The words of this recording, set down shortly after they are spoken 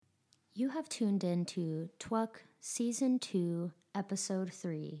You have tuned in to TWUK Season 2, Episode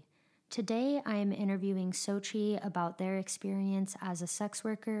 3. Today, I am interviewing Xóchitl about their experience as a sex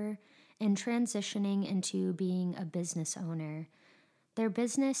worker and transitioning into being a business owner. Their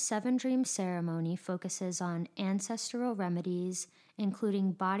business, 7 Dream Ceremony, focuses on ancestral remedies,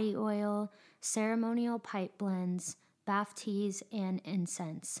 including body oil, ceremonial pipe blends, bath teas, and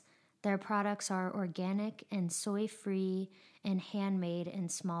incense. Their products are organic and soy-free and handmade in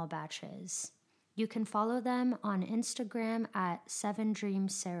small batches. You can follow them on Instagram at 7 Dream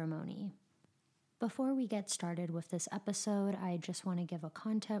Ceremony. Before we get started with this episode, I just want to give a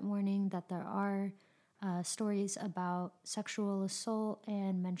content warning that there are stories about sexual assault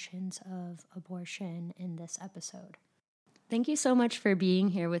and mentions of abortion in this episode. Thank you so much for being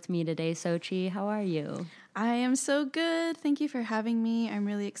here with me today, Xóchitl. How are you? I am so good. Thank you for having me. I'm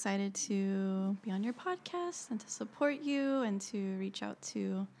really excited to be on your podcast and to support you and to reach out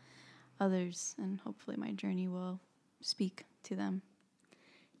to others. And hopefully my journey will speak to them.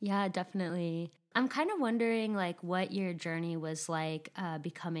 Yeah, definitely. I'm kind of wondering what your journey was like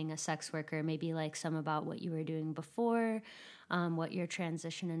becoming a sex worker, maybe some about what you were doing before, what your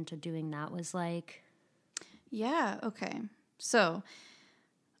transition into doing that was like. Yeah, okay. So,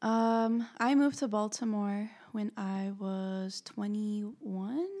 I moved to Baltimore when I was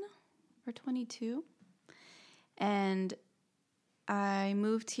 21 or 22, and I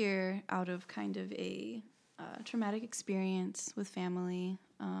moved here out of kind of a traumatic experience with family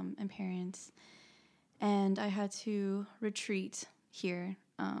and parents, and I had to retreat here.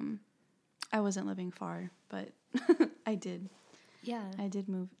 I wasn't living far, but I did. Yeah, I did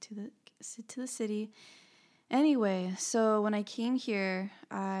move to the city. Anyway, so when I came here,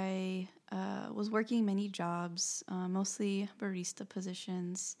 I was working many jobs, mostly barista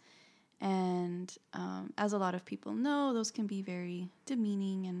positions. And as a lot of people know, those can be very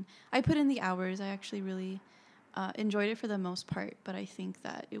demeaning. And I put in the hours. I actually really enjoyed it for the most part. But I think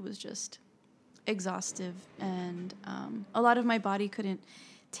that it was just exhaustive. And a lot of my body couldn't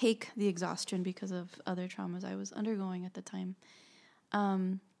take the exhaustion because of other traumas I was undergoing at the time.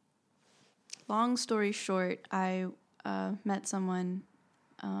 Long story short, I met someone,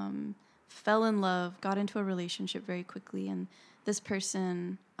 fell in love, got into a relationship very quickly, and this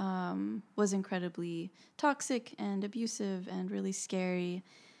person was incredibly toxic and abusive and really scary,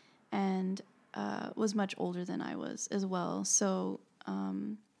 and was much older than I was as well. So,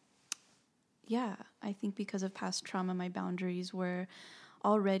 I think because of past trauma, my boundaries were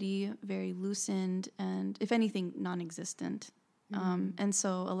already very loosened and, if anything, non-existent. And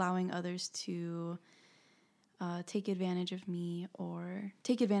so allowing others to take advantage of me or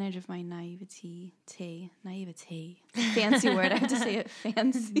take advantage of my naivete, fancy word, I have to say it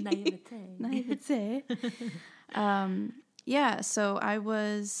fancy. Naivete. So I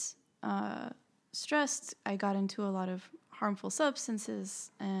was stressed. I got into a lot of harmful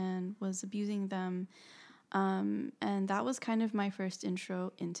substances and was abusing them. And that was kind of my first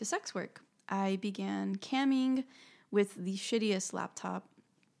intro into sex work. I began camming with the shittiest laptop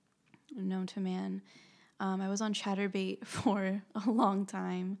known to man. I was on Chatterbait for a long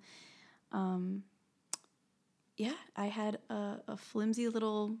time. I had a flimsy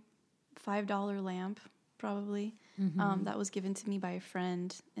little $5 lamp, probably, that was given to me by a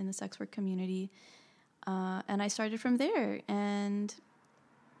friend in the sex work community. And I started from there. And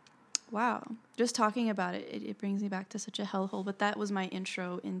wow, just talking about it brings me back to such a hellhole. But that was my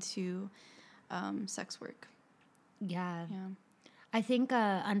intro into sex work. Yeah. I think,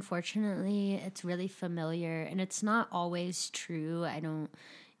 unfortunately, it's really familiar, and it's not always true. I don't,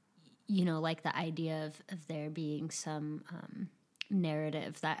 like the idea of there being some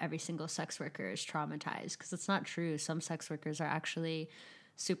narrative that every single sex worker is traumatized, because it's not true. Some sex workers are actually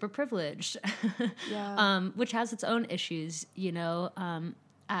super privileged, which has its own issues,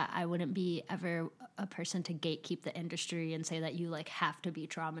 I wouldn't be ever a person to gatekeep the industry and say that you have to be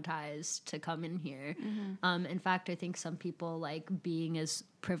traumatized to come in here. In fact, I think some people being as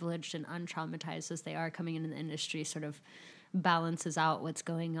privileged and untraumatized as they are coming into the industry sort of balances out what's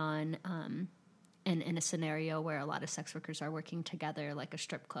going on in a scenario where a lot of sex workers are working together, like a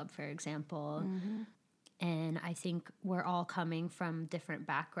strip club, for example. And I think we're all coming from different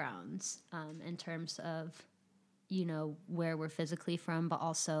backgrounds in terms of where we're physically from, but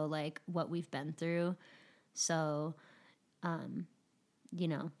also what we've been through. So,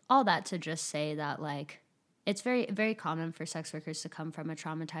 all that to just say that it's very, very common for sex workers to come from a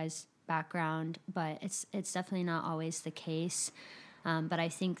traumatized background, but it's definitely not always the case. But I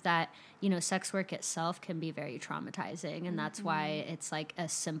think that, sex work itself can be very traumatizing, and that's why it's a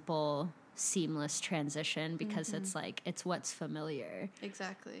simple seamless transition because it's like, it's what's familiar.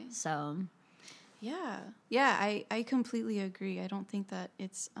 Exactly. So yeah, I completely agree. I don't think that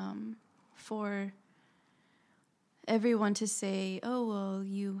it's for everyone to say, oh, well,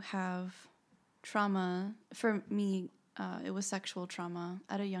 you have trauma. For me, it was sexual trauma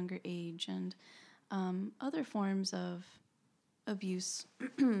at a younger age, and other forms of abuse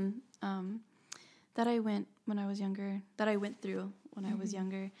that I went when I was younger, that I went through when I was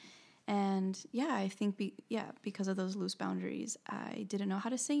younger. And yeah, I think because of those loose boundaries, I didn't know how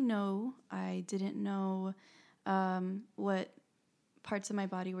to say no. I didn't know what parts of my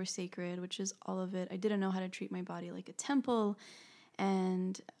body were sacred, which is all of it. I didn't know how to treat my body like a temple.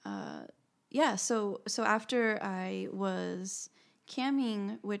 And so after I was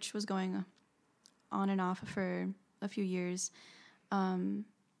camming, which was going on and off for a few years,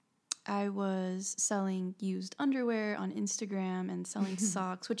 I was selling used underwear on Instagram and selling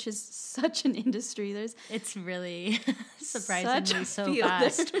socks, which is such an industry. It's really surprisingly so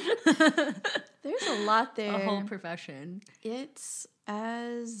fast. There's a lot there. A whole profession. It's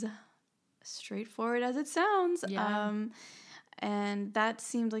as straightforward as it sounds. Yeah. And that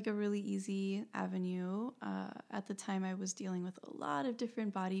seemed like a really easy avenue. At the time, I was dealing with a lot of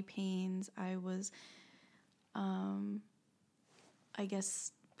different body pains. I was, I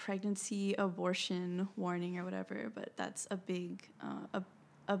guess, pregnancy abortion warning or whatever, but that's a big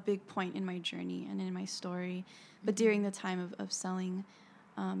point in my journey and in my story. But during the time of selling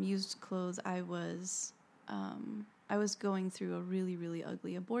used clothes, I was going through a really, really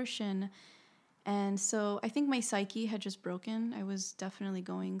ugly abortion. And so I think my psyche had just broken. I was definitely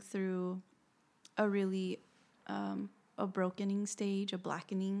going through a really a brokening stage, a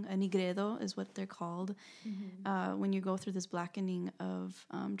blackening, a nigredo is what they're called. When you go through this blackening of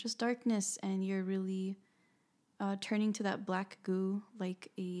just darkness, and you're really turning to that black goo like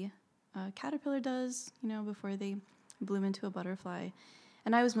a caterpillar does, before they bloom into a butterfly.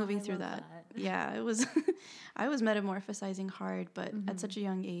 And I was moving through that. Yeah, it was. I was metamorphosizing hard, but at such a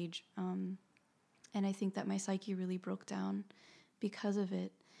young age. And I think that my psyche really broke down because of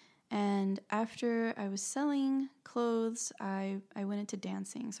it. And after I was selling clothes, I went into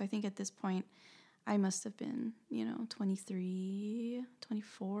dancing. So I think at this point, I must have been, 23,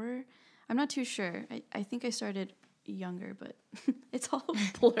 24. I'm not too sure. I think I started younger, but it's all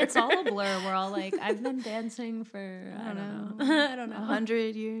a blur. It's all a blur. We're all like, I've been dancing for, I don't know.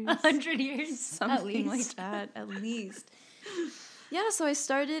 100 years. 100 years. Something like that, at least. Yeah, so I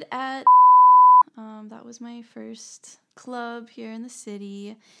started at, that was my first club here in the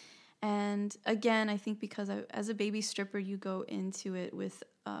city. And again, I think because as a baby stripper, you go into it with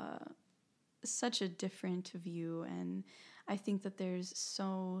such a different view. And I think that there's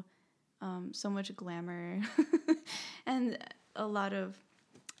so much glamour and a lot of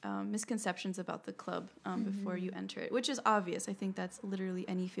misconceptions about the club before you enter it, which is obvious. I think that's literally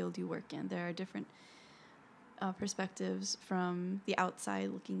any field you work in. There are different perspectives from the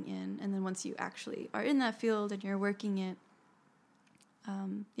outside looking in. And then once you actually are in that field and you're working it,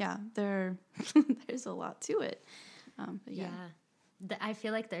 there's a lot to it. I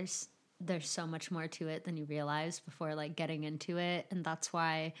feel like there's so much more to it than you realize before like getting into it. And that's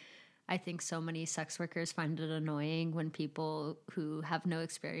why I think so many sex workers find it annoying when people who have no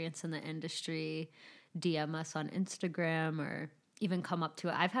experience in the industry DM us on Instagram or even come up to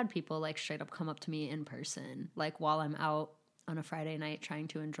it. I've had people like straight up come up to me in person, like while I'm out on a Friday night trying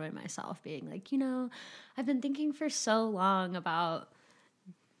to enjoy myself, being like, I've been thinking for so long about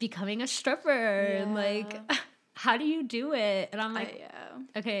becoming a stripper and like, how do you do it? And I'm like,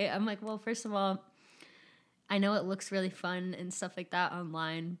 okay. I'm like, well, first of all, I know it looks really fun and stuff like that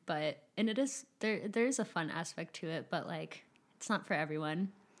online, and it is, there is a fun aspect to it, but like, it's not for everyone.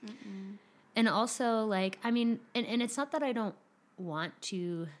 Mm-mm. And also like, I mean, and it's not that I don't want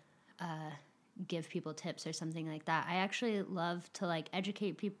to give people tips or something like that. I actually love to like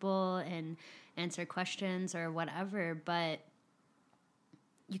educate people and answer questions or whatever, but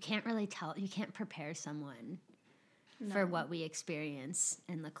you can't really you can't prepare someone for what we experience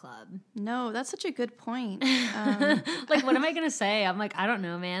in the club. No, that's such a good point. Like, what am I going to say? I'm like, I don't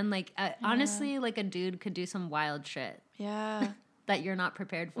know, man. Like, honestly, like a dude could do some wild shit. Yeah. That you're not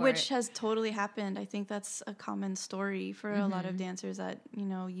prepared for. Which has totally happened. I think that's a common story for a lot of dancers that,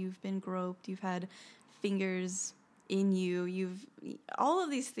 you've been groped, you've had fingers in you, all of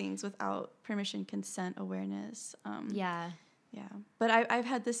these things without permission, consent, awareness. Yeah. But I've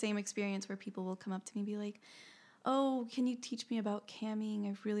had the same experience where people will come up to me and be like, oh, can you teach me about camming?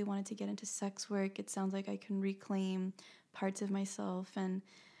 I've really wanted to get into sex work. It sounds like I can reclaim parts of myself. And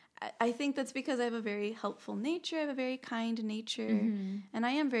I think that's because I have a very helpful nature. I have a very kind nature. And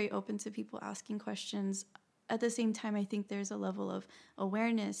I am very open to people asking questions. At the same time, I think there's a level of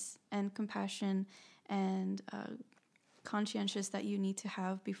awareness and compassion and conscientious that you need to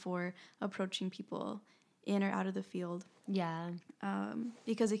have before approaching people in or out of the field. Yeah.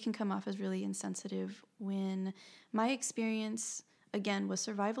 Because it can come off as really insensitive when my experience, again, was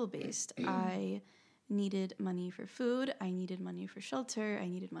survival-based. I needed money for food. I needed money for shelter. I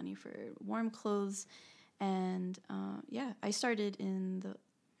needed money for warm clothes. And I started in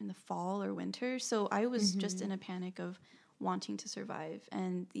the fall or winter. So I was just in a panic of wanting to survive.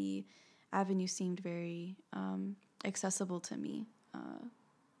 And the avenue seemed very accessible to me.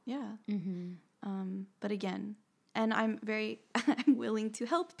 But again, and I'm willing to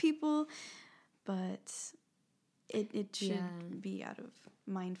help people, but it should be out of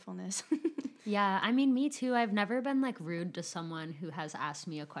mindfulness. Yeah, I mean, me too. I've never been like rude to someone who has asked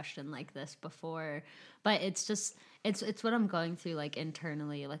me a question like this before, but it's just, it's what I'm going through like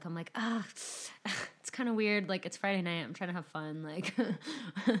internally. Like, I'm like, it's kind of weird. Like, it's Friday night. I'm trying to have fun. Like,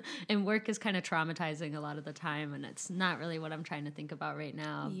 and work is kind of traumatizing a lot of the time, and it's not really what I'm trying to think about right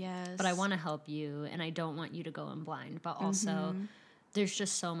now. Yes. But I want to help you, and I don't want you to go in blind, but also there's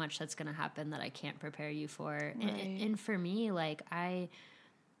just so much that's going to happen that I can't prepare you for. Right. And for me, like,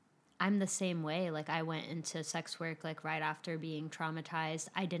 I'm the same way. Like, I went into sex work, like, right after being traumatized.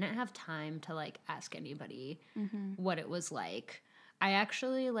 I didn't have time to, like, ask anybody what it was like. I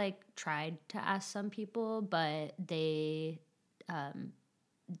actually, like, tried to ask some people, but they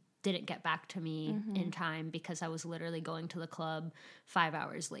didn't get back to me in time because I was literally going to the club 5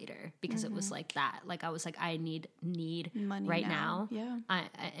 hours later because it was like that. Like, I was like, I need money right now. Yeah.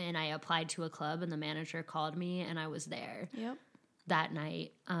 And I applied to a club, and the manager called me, and I was there. Yep. That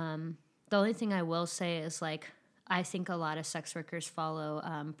night. The only thing I will say is, like, I think a lot of sex workers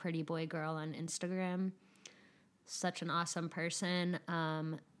follow Pretty Boy Girl on Instagram. Such an awesome person.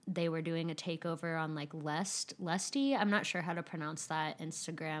 They were doing a takeover on, like, Lusty. I'm not sure how to pronounce that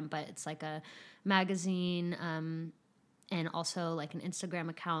Instagram, but it's like a magazine and also like an Instagram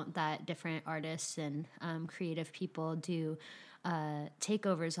account that different artists and creative people do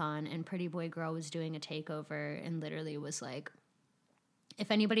takeovers on. And Pretty Boy Girl was doing a takeover and literally was like, if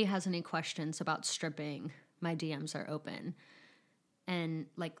anybody has any questions about stripping, my DMs are open. And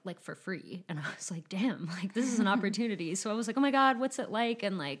like for free. And I was like, damn, like, this is an opportunity. So I was like, oh my God, what's it like?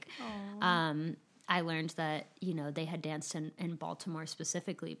 And like, I learned that, you know, they had danced in Baltimore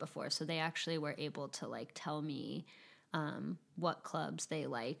specifically before. So they actually were able to like tell me what clubs they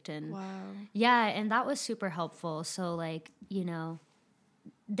liked. And yeah, and that was super helpful. So like, you know,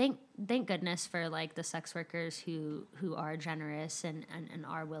 thank goodness for like the sex workers who are generous and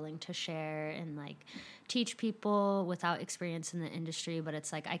are willing to share and like teach people without experience in the industry. But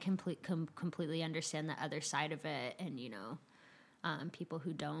it's like, I completely understand the other side of it. And, you know, people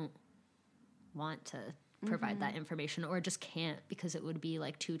who don't want to provide that information or just can't because it would be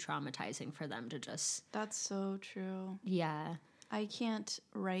like too traumatizing for them to just. That's so true. Yeah. I can't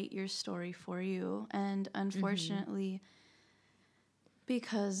write your story for you. And unfortunately,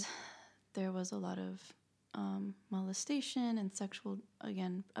 because there was a lot of molestation and sexual,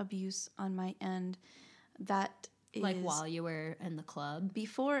 again, abuse on my end, that is... Like while you were in the club?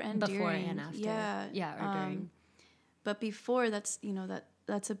 Before and during. Before and after. Yeah, or during. But before, that's, you know,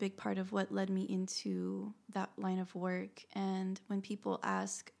 that's a big part of what led me into that line of work. And when people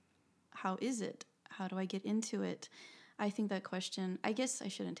ask, how is it? How do I get into it? I think that question, I guess I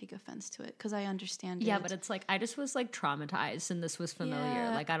shouldn't take offense to it because I understand it. Yeah, but it's like, I just was like traumatized and this was familiar.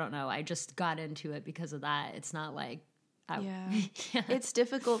 Yeah. Like, I don't know. I just got into it because of that. It's not like... It's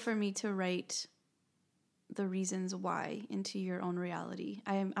difficult for me to write the reasons why into your own reality.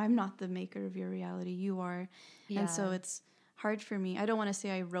 I'm not the maker of your reality. You are. Yeah. And so it's hard for me. I don't want to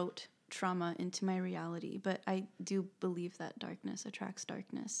say I wrote trauma into my reality, but I do believe that darkness attracts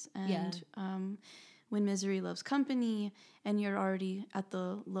darkness. And when misery loves company and you're already at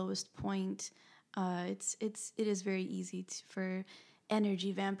the lowest point, it is very easy for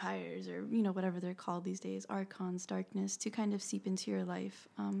energy vampires, or, you know, whatever they're called these days, archons, darkness, to kind of seep into your life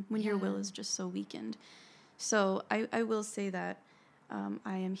when your will is just so weakened. So I will say that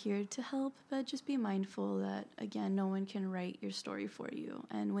I am here to help, but just be mindful that, again, no one can write your story for you.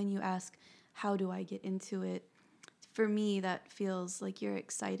 And when you ask, how do I get into it? For me, that feels like you're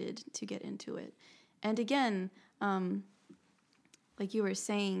excited to get into it. And again, like you were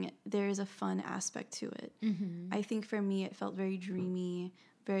saying, there is a fun aspect to it. I think for me, it felt very dreamy,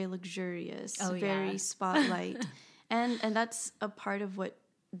 very luxurious, very spotlight. And that's a part of what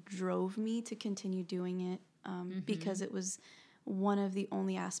drove me to continue doing it, because it was one of the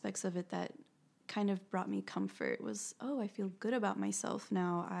only aspects of it that kind of brought me comfort was, I feel good about myself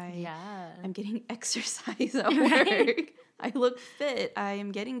now. I'm getting exercise at work. I look fit. I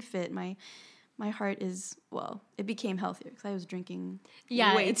am getting fit. My heart is, it became healthier because I was drinking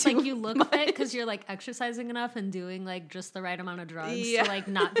way it's too like you look much. fit because you're like exercising enough and doing like just the right amount of drugs to like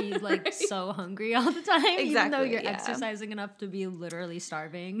not be like so hungry all the time, even though you're exercising enough to be literally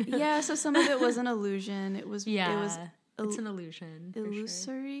starving. So some of it was an illusion. It's an illusion.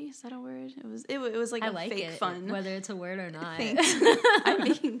 Illusory, is that a word? It was like fake fun, whether it's a word or not. Thanks. I'm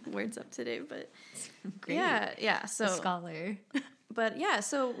making words up today, but great. So a scholar. But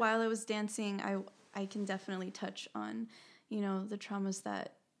so while I was dancing, I can definitely touch on, the traumas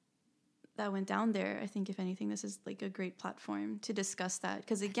that went down there. I think if anything, this is like a great platform to discuss that,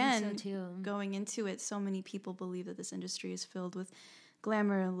 because again, going into it, so many people believe that this industry is filled with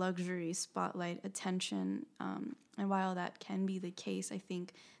glamour, luxury, spotlight, attention, and while that can be the case, I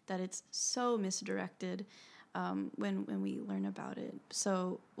think that it's so misdirected when we learn about it.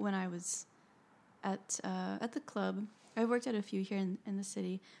 So when I was at the club, I worked at a few here in the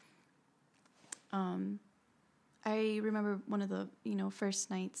city. I remember one of the first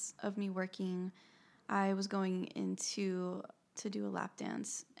nights of me working, I was going to do a lap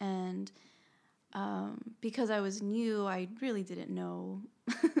dance, and because I was new, I really didn't know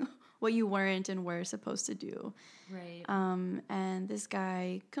what you weren't and were supposed to do. Right. And this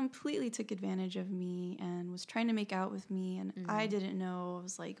guy completely took advantage of me and was trying to make out with me, and I didn't know. I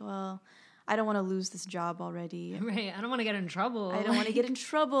was like, well, I don't want to lose this job already. Right. I don't want to get in trouble. I don't want to get in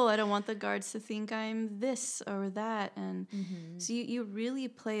trouble. I don't want the guards to think I'm this or that. And so you really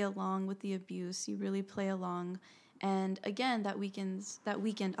play along with the abuse. You really play along. And again, that weekend,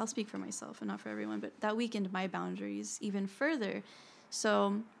 I'll speak for myself and not for everyone, but that weakened my boundaries even further.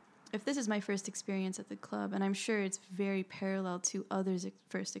 So if this is my first experience at the club, and I'm sure it's very parallel to others'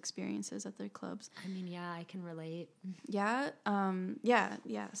 first experiences at their clubs. I mean, I can relate. Yeah.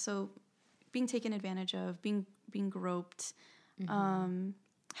 So being taken advantage of, being groped,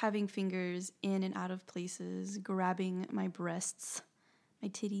 having fingers in and out of places, grabbing my breasts, my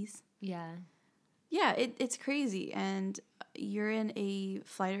titties. Yeah. Yeah, it's crazy. And you're in a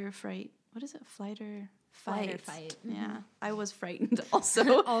flight or fight. What is it? Flight or fight. Mm-hmm. Yeah. I was frightened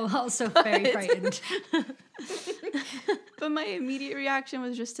also. Also very frightened. But my immediate reaction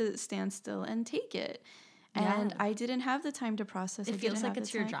was just to stand still and take it. And I didn't have the time to process. It feels like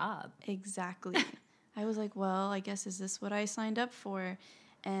it's your job. Exactly. I was like, well, I guess, is this what I signed up for?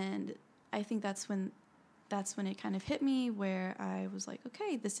 And I think that's when it kind of hit me, where I was like,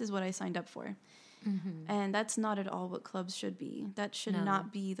 okay, this is what I signed up for. Mm-hmm. And that's not at all what clubs should be. That should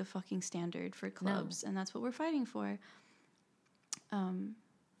not be the fucking standard for clubs. No. And that's what we're fighting for.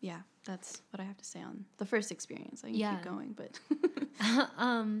 That's what I have to say on the first experience. I can keep going, but...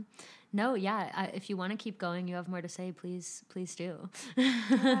 if you want to keep going, you have more to say, please do.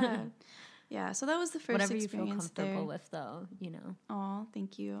 So that was the first Whatever experience. Whatever you feel comfortable there. with, though, Oh,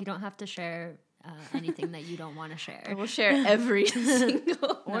 thank you. You don't have to share anything that you don't want to share. I will share every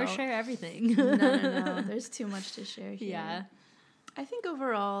single... Or share everything. No. There's too much to share here. Yeah. I think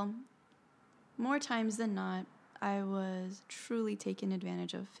overall, more times than not, I was truly taken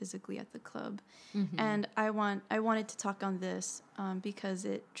advantage of physically at the club. Mm-hmm. And I wanted to talk on this because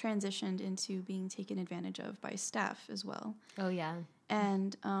it transitioned into being taken advantage of by staff as well. Oh, yeah.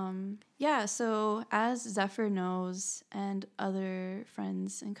 And so as Zephyr knows, and other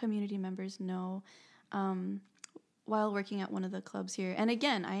friends and community members know, while working at one of the clubs here, and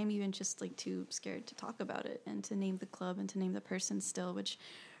again, I am even just like too scared to talk about it and to name the club and to name the person still, which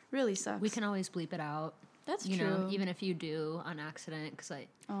really sucks. We can always bleep it out. That's true. Know, even if you do on accident, because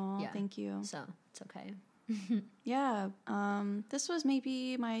thank you. So it's okay. This was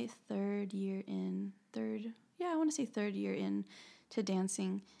maybe my third year in to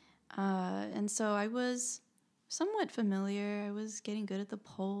dancing, and so I was somewhat familiar. I was getting good at the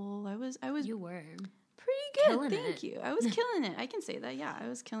pole. I was. You were pretty good. Thank you. I was killing it. I can say that. Yeah, I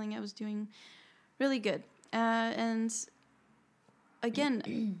was killing it. I was doing really good. And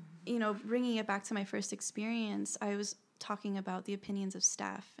again. Bringing it back to my first experience, I was talking about the opinions of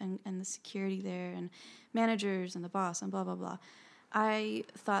staff and the security there and managers and the boss and blah, blah, blah. I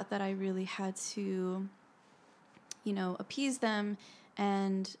thought that I really had to, appease them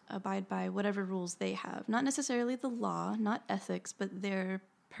and abide by whatever rules they have. Not necessarily the law, not ethics, but their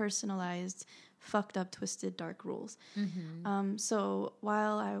personalized, fucked up, twisted, dark rules. Mm-hmm. So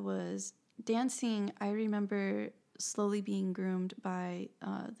while I was dancing, I remember slowly being groomed by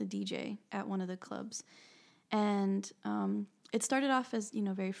the DJ at one of the clubs. And it started off as,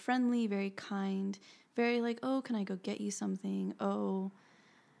 very friendly, very kind, Very like, oh, can I go get you something? Oh,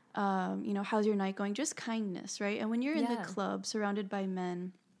 how's your night going? Just kindness, right? And when you're in the club surrounded by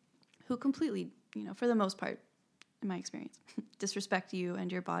men who completely, for the most part, in my experience, disrespect you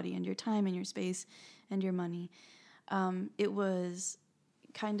and your body and your time and your space and your money, it was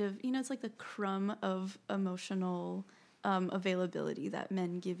kind of, it's like the crumb of emotional availability that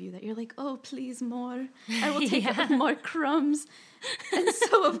men give you, that you're like, oh, please more. I will take more crumbs. And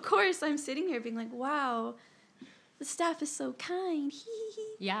so, of course, I'm sitting here being like, wow, the staff is so kind.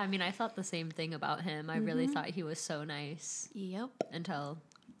 Yeah, I mean, I thought the same thing about him. I really thought he was so nice. Yep. Until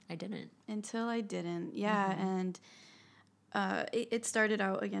I didn't. Yeah. And it started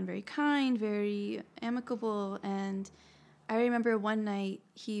out, again, very kind, very amicable. And I remember one night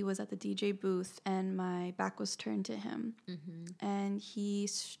he was at the DJ booth and my back was turned to him. Mm-hmm. And he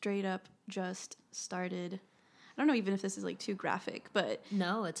straight up just started... I don't know even if this is like too graphic, but...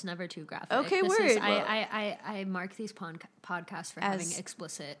 No, it's never too graphic. Okay, word. I mark these podcasts for having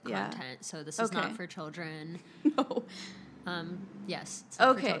explicit content, so this is not for children. No. Yes, it's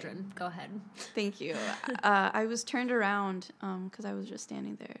not for children. Go ahead. Thank you. I was turned around because I was just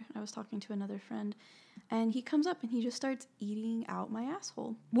standing there. I was talking to another friend, and he comes up and he just starts eating out my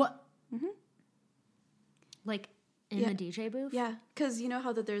asshole. What? Mm-hmm. Like... In the DJ booth? Yeah, because you know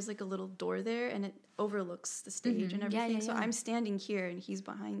how that there's like a little door there and it overlooks the stage and everything? So I'm standing here and he's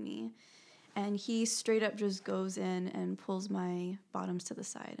behind me. And he straight up just goes in and pulls my bottoms to the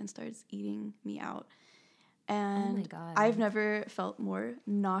side and starts eating me out. And oh my God. I've never felt more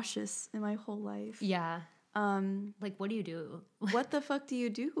nauseous in my whole life. Yeah. Like, what do you do? What the fuck do you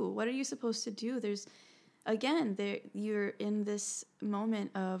do? What are you supposed to do? Again, you're in this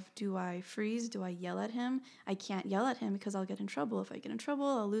moment of, do I freeze? Do I yell at him? I can't yell at him because I'll get in trouble. If I get in trouble,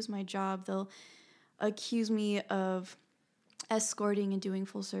 I'll lose my job. They'll accuse me of escorting and doing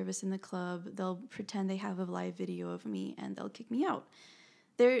full service in the club. They'll pretend they have a live video of me and they'll kick me out.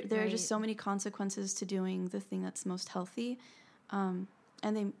 There are just so many consequences to doing the thing that's most healthy. And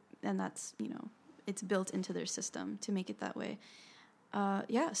that's, it's built into their system to make it that way.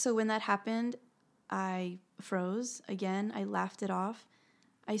 So when that happened, I froze. Again, I laughed it off.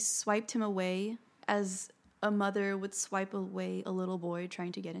 I swiped him away as a mother would swipe away a little boy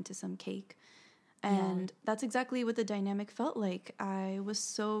trying to get into some cake. And that's exactly what the dynamic felt like. I was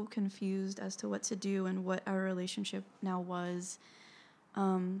so confused as to what to do and what our relationship now was.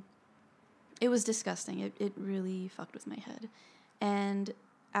 It was disgusting. It really fucked with my head. And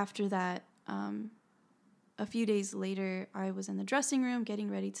after that, a few days later, I was in the dressing room getting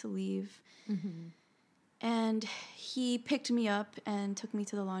ready to leave. Mm-hmm. And he picked me up and took me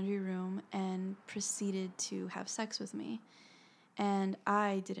to the laundry room and proceeded to have sex with me. And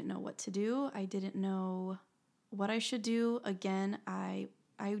I didn't know what to do. I didn't know what I should do. Again, I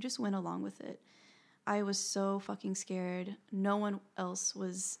just went along with it. I was so fucking scared. No one else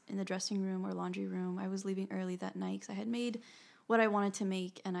was in the dressing room or laundry room. I was leaving early that night because I had made what I wanted to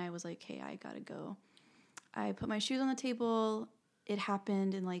make. And I was like, hey, I gotta go. I put my shoes on the table. It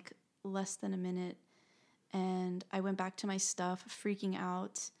happened in like less than a minute. And I went back to my stuff, freaking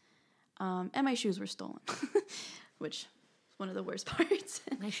out. And my shoes were stolen, which is one of the worst parts.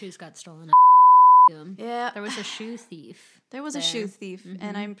 My shoes got stolen. Yeah. There was a shoe thief. A shoe thief,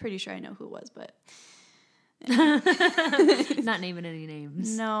 and I'm pretty sure I know who it was, but... Not naming any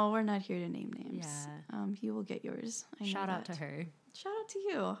names. No, we're not here to name names. Yeah. You will get yours. Shout out to her. Shout out to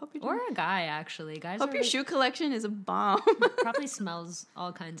you. Hope you're or a guy, actually. Guys, hope your shoe collection is a bomb. Probably smells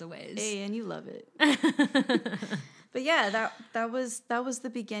all kinds of ways. Hey, and you love it. But yeah, that was the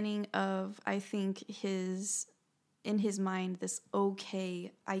beginning of, I think, in his mind, this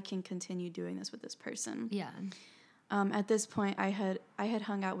okay, I can continue doing this with this person. Yeah. At this point, I had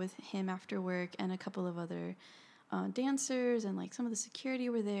hung out with him after work and a couple of other dancers, and like some of the security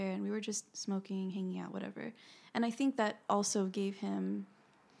were there, and we were just smoking, hanging out, whatever. And I think that also gave him,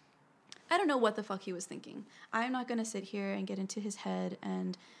 I don't know what the fuck he was thinking. I'm not going to sit here and get into his head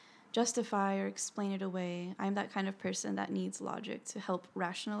and justify or explain it away. I'm that kind of person that needs logic to help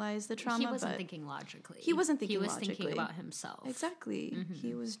rationalize the trauma. He wasn't thinking logically. He wasn't thinking logically. He was thinking about himself. Exactly. Mm-hmm.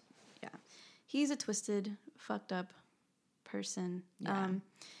 He was, he's a twisted, fucked up person. Yeah.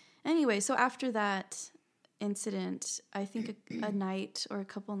 Anyway, so after that incident, I think a night or a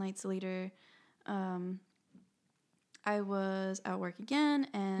couple nights later, I was at work again,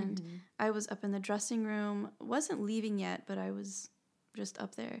 and I was up in the dressing room. Wasn't leaving yet, but I was just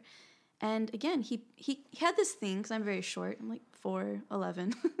up there. And again, he had this thing, because I'm very short. I'm like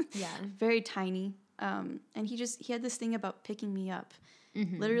 4'11". Yeah. Very tiny. And he had this thing about picking me up.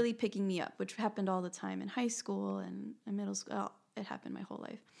 Mm-hmm. Literally picking me up, which happened all the time in high school and in middle school. Oh, it happened my whole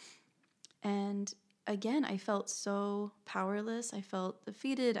life. And again, I felt so powerless. I felt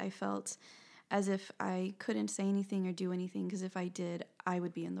defeated. I felt as if I couldn't say anything or do anything, because if I did, I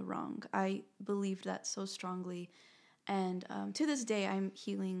would be in the wrong. I believed that so strongly. And to this day, I'm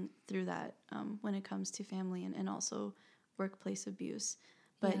healing through that when it comes to family and also workplace abuse.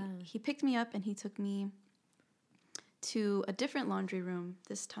 But he picked me up and he took me to a different laundry room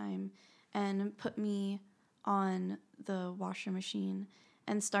this time and put me on the washer machine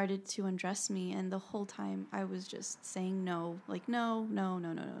and started to undress me. And the whole time I was just saying no, like, no, no,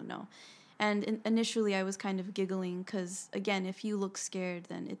 no, no, no, no. And initially I was kind of giggling because, again, if you look scared,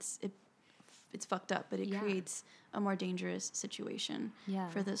 then it's fucked up, but it creates a more dangerous situation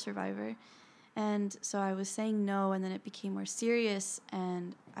for the survivor. And so I was saying no, and then it became more serious,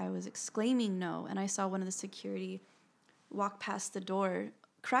 and I was exclaiming no, and I saw one of the security walk past the door,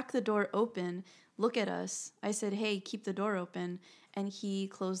 crack the door open, look at us. I said, hey, keep the door open, and he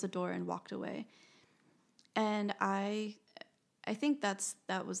closed the door and walked away. And I think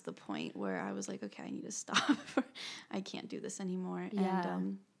that was the point where I was like, okay, I need to stop. I can't do this anymore. Yeah.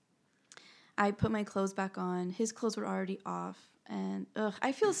 And I put my clothes back on. His clothes were already off. And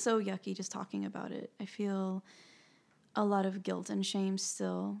I feel so yucky just talking about it. I feel a lot of guilt and shame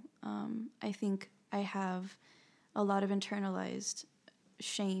still. I think I have a lot of internalized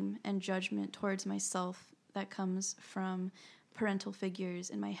shame and judgment towards myself that comes from parental figures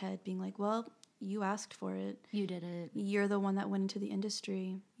in my head being like, well, you asked for it. You did it. You're the one that went into the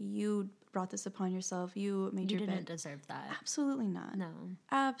industry. You brought this upon yourself. You made your bed. You didn't deserve that. Absolutely not. No.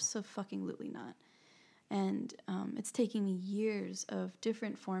 Abso-fucking-lutely not. And it's taking me years of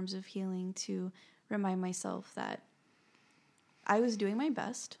different forms of healing to remind myself that I was doing my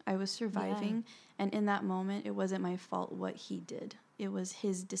best. I was surviving. Yeah. And in that moment, it wasn't my fault what he did. It was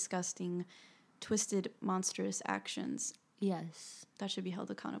his disgusting, twisted, monstrous actions. Yes. That should be held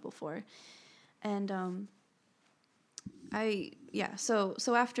accountable for. And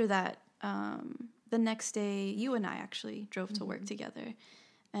so after that, the next day, you and I actually drove to work together.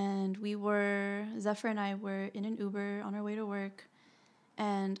 And Zephyr and I were in an Uber on our way to work.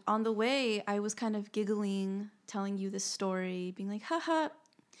 And on the way, I was kind of giggling, telling you this story, being like, haha,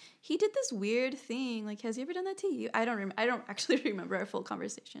 he did this weird thing. Like, has he ever done that to you? I don't actually remember our full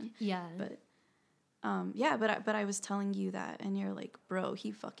conversation. Yeah. But, but I was telling you that, and you're like, bro,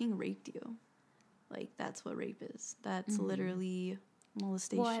 he fucking raped you. Like, that's what rape is. That's literally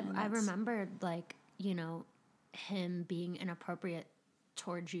molestation. Well, I remembered, like, him being inappropriate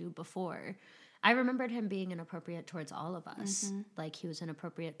towards you before. I remembered him being inappropriate towards all of us. Mm-hmm. Like, he was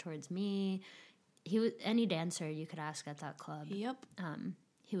inappropriate towards me. He was any dancer you could ask at that club. Yep.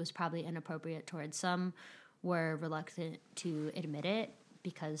 He was probably inappropriate towards some. Were reluctant to admit it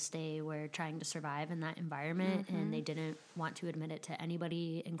because they were trying to survive in that environment, and they didn't want to admit it to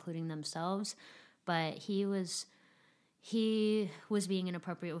anybody, including themselves. But he was being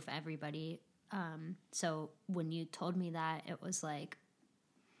inappropriate with everybody. So when you told me that, it was like,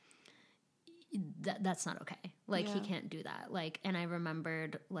 that's not okay. Like, he can't do that. Like, and I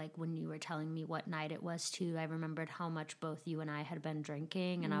remembered, like, when you were telling me what night it was too, I remembered how much both you and I had been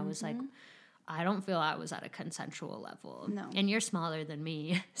drinking, and I was like, I don't feel I was at a consensual level. No. And you're smaller than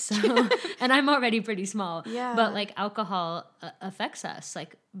me. So, and I'm already pretty small. Yeah. But, like, alcohol affects us,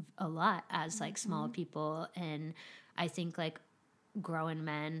 like, a lot as, like, small people. And I think, like, grown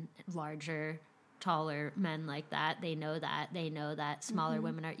men, larger, taller men like that, they know that smaller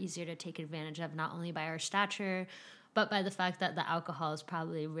women are easier to take advantage of, not only by our stature, but by the fact that the alcohol has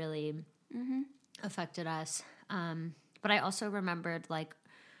probably really affected us. But I also remembered, like,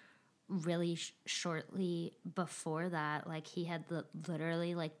 really shortly before that, like, he had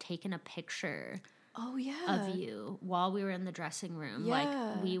literally, like, taken a picture of you while we were in the dressing room.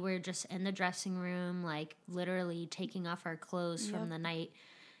 Like, we were just in the dressing room, like, literally taking off our clothes from the night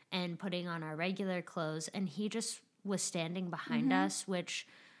and putting on our regular clothes, and he just was standing behind us, which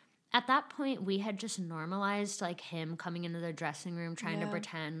at that point we had just normalized, like, him coming into the dressing room trying to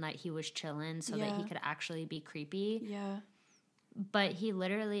pretend that he was chilling so that he could actually be creepy. Yeah. But he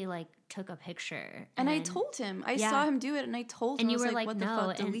literally, like, took a picture. And I told him. I saw him do it, and I told him. And you were like, what the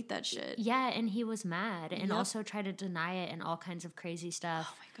fuck, delete that shit. Yeah, and he was mad and also tried to deny it and all kinds of crazy stuff.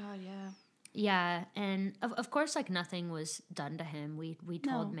 Oh, my God, yeah. Yeah, and of course, like, nothing was done to him. We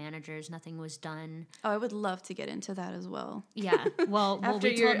told managers nothing was done. Oh, I would love to get into that as well. Yeah, well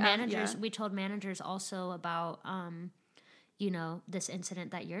we told managers also about this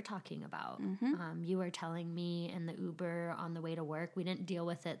incident that you're talking about. You were telling me in the Uber on the way to work. We didn't deal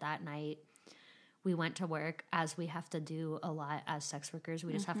with it that night. We went to work, as we have to do a lot as sex workers.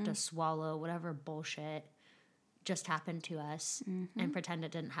 We just have to swallow whatever bullshit just happen to us and pretend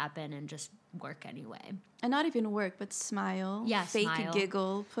it didn't happen and just work anyway. And not even work, but smile. Yeah, fake smile.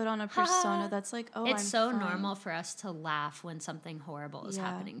 Giggle, put on a persona that's like, oh, it's I'm so fine. normal for us to laugh when something horrible is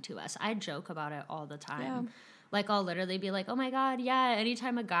happening to us. I joke about it all the time. Yeah. Like, I'll literally be like, oh my God, yeah,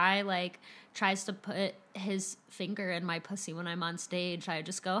 anytime a guy, like, tries to put his finger in my pussy when I'm on stage, I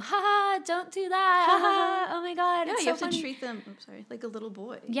just go, ha, don't do that, ha, oh my God, Yeah, it's you so have funny. to treat them, like a little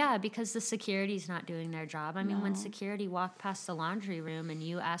boy. Yeah, because the security's not doing their job. I mean, when security walked past the laundry room and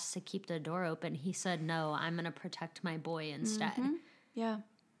you asked to keep the door open, he said, no, I'm going to protect my boy instead. Yeah.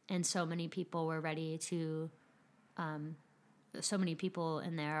 And so many people were ready to... so many people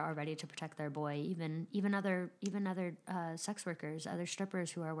in there are ready to protect their boy, even other sex workers, other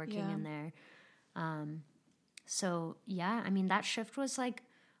strippers who are working in there. So yeah, I mean, that shift was like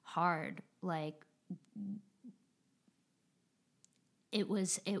hard. Like it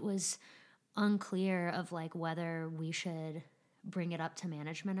was unclear of like whether we should bring it up to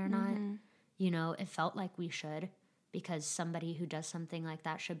management or not. You know, it felt like we should, because somebody who does something like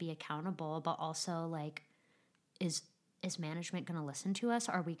that should be accountable, but also like is management going to listen to us?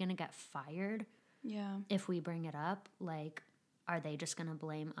 Are we going to get fired? Yeah. If we bring it up? Like, are they just going to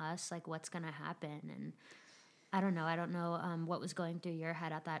blame us? Like, what's going to happen? And I don't know what was going through your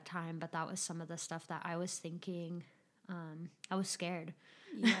head at that time, but that was some of the stuff that I was thinking. I was scared.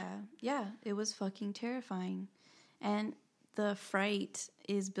 Yeah, it was fucking terrifying. And the fright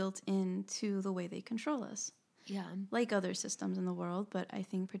is built into the way they control us. Yeah. Like other systems in the world, but I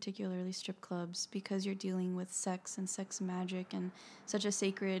think particularly strip clubs, because you're dealing with sex and sex magic and such a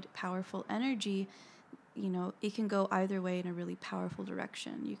sacred, powerful energy, you know, it can go either way in a really powerful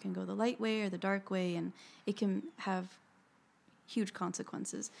direction. You can go the light way or the dark way, and it can have huge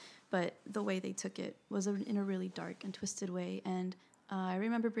consequences. But the way they took it was in a really dark and twisted way. And I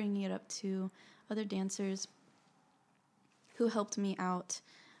remember bringing it up to other dancers who helped me out.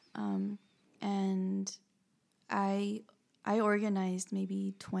 And I organized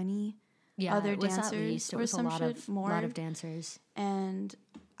maybe 20 other dancers or some shit more. A lot of dancers. And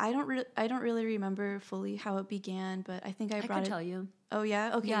I don't really remember fully how it began, but I think I brought it. I could tell you. Oh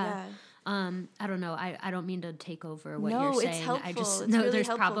yeah, okay, yeah. I don't know. I don't mean to take over what No, you're saying. it's helpful. I just it's know really there's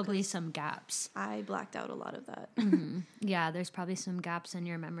helpful probably some gaps. I blacked out a lot of that. Yeah, there's probably some gaps in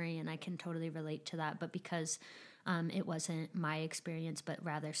your memory, and I can totally relate to that. But because it wasn't my experience, but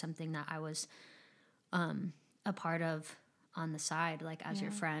rather something that I was a part of on the side, like as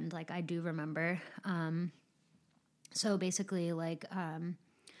your friend, like I do remember. So basically, like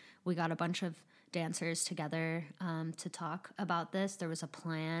we got a bunch of dancers together to talk about this. There was a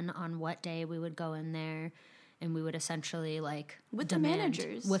plan on what day we would go in there, and we would essentially like with the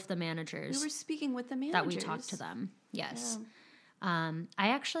managers. We were speaking with the managers. That we talked to them. Yes. Yeah. I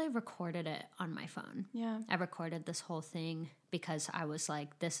actually recorded it on my phone. Yeah. I recorded this whole thing because I was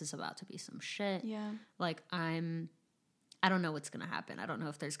like, this is about to be some shit. Yeah. Like I don't know what's going to happen. I don't know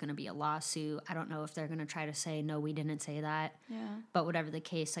if there's going to be a lawsuit. I don't know if they're going to try to say, no, we didn't say that. Yeah. But whatever the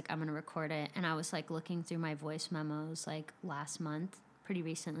case, like I'm going to record it. And I was like looking through my voice memos like last month, pretty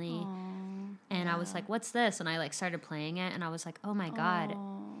recently. Aww, and I was like, what's this? And I like started playing it and I was like, oh my God.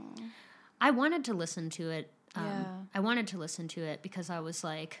 I wanted to listen to it. I wanted to listen to it because I was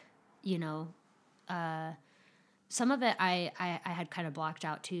like, you know, some of it I had kind of blocked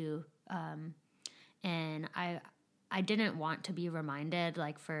out too. And I didn't want to be reminded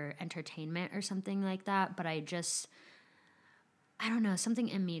like for entertainment or something like that, but I don't know, something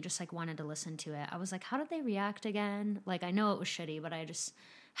in me just like wanted to listen to it. I was like, how did they react again? Like, I know it was shitty, but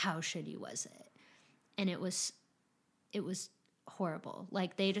how shitty was it? And it was horrible.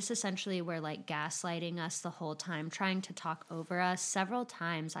 Like they just essentially were like gaslighting us the whole time, trying to talk over us. Several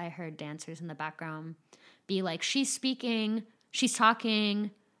times I heard dancers in the background be like, she's speaking, she's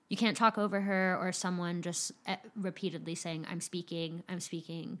talking, you can't talk over her, or someone just repeatedly saying, I'm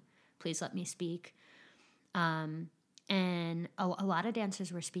speaking, please let me speak. And a lot of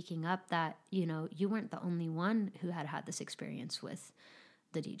dancers were speaking up that, you know, you weren't the only one who had this experience with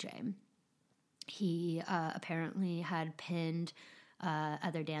the DJ. He apparently had pinned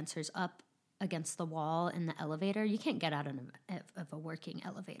other dancers up against the wall in the elevator. You can't get out of a working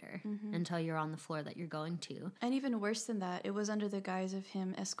elevator until you're on the floor that you're going to. And even worse than that, it was under the guise of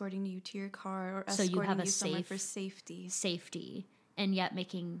him escorting you to your car or escorting you somewhere for safety. Safety. And yet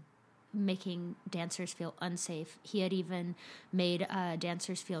making dancers feel unsafe. He had even made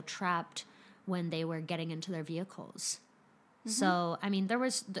dancers feel trapped when they were getting into their vehicles. So, I mean, there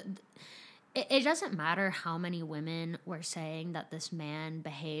was... It doesn't matter how many women were saying that this man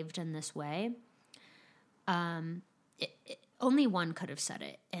behaved in this way. Only one could have said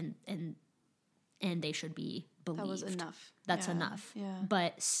it, and they should be believed. That was enough. That's enough. Yeah.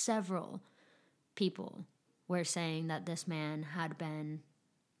 But several people were saying that this man had been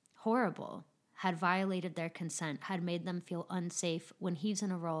horrible, had violated their consent, had made them feel unsafe when he's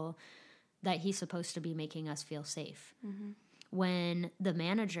in a role that he's supposed to be making us feel safe. Mm-hmm. When the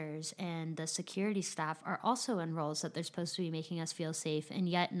managers and the security staff are also in roles that they're supposed to be making us feel safe, and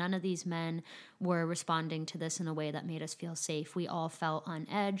yet none of these men were responding to this in a way that made us feel safe. We all felt on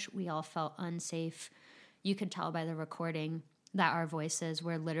edge. We all felt unsafe. You could tell by the recording that our voices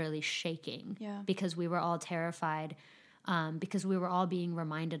were literally shaking because we were all terrified, because we were all being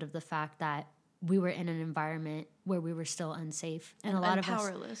reminded of the fact that we were in an environment where we were still unsafe. And a lot of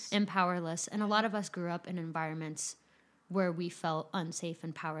us... And powerless. And a lot of us grew up in environments where we felt unsafe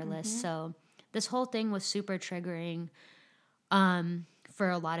and powerless. Mm-hmm. So this whole thing was super triggering for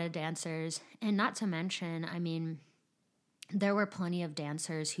a lot of dancers. And not to mention, I mean, there were plenty of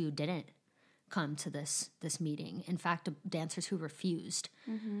dancers who didn't come to this meeting. In fact, dancers who refused.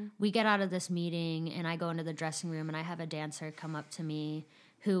 Mm-hmm. We get out of this meeting and I go into the dressing room and I have a dancer come up to me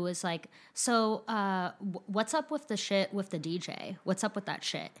who was like, so what's up with the shit with the DJ? What's up with that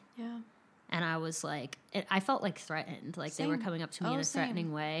shit? Yeah. And I was like, I felt like threatened. Like they were coming up to me in a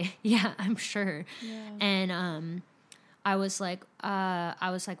threatening way. Yeah, I'm sure. Yeah. And I was like,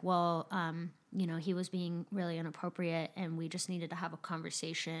 well, you know, he was being really inappropriate and we just needed to have a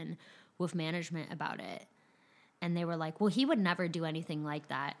conversation with management about it. And they were like, well, he would never do anything like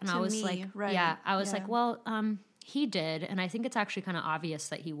that. And I was like, yeah, I was like, well, he did. And I think it's actually kind of obvious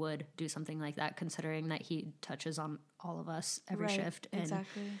that he would do something like that, considering that he touches on all of us every shift. And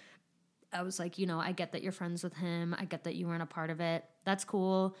exactly. I was like, you know, I get that you're friends with him. I get that you weren't a part of it. That's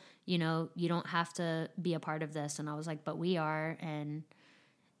cool. You know, you don't have to be a part of this. And I was like, but we are. And,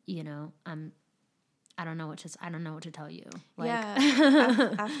 you know, I don't know what to tell you. Like,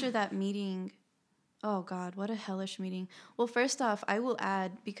 yeah. After that meeting, oh God, what a hellish meeting. Well, first off, I will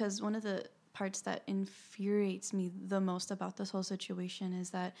add, because one of the parts that infuriates me the most about this whole situation is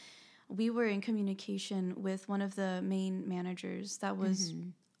that we were in communication with one of the main managers that was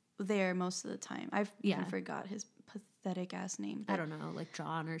there most of the time. I even forgot his pathetic ass name. I don't know, like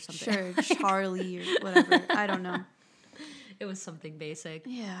John or something. Sure, Charlie or whatever. I don't know. It was something basic.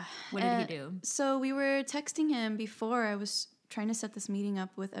 Yeah. What did he do? So we were texting him before. I was trying to set this meeting up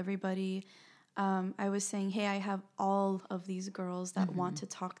with everybody. I was saying, hey, I have all of these girls that want to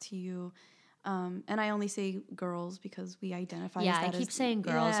talk to you. And I only say girls because we identify as that. Yeah, I keep saying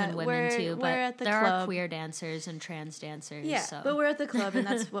girls and women too, but there are queer dancers and trans dancers. Yeah, but we're at the club and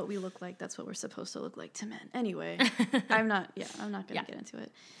that's what we look like. That's what we're supposed to look like to men. Anyway, I'm not going to get into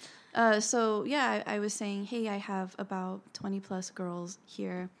it. So I was saying, hey, I have about 20 plus girls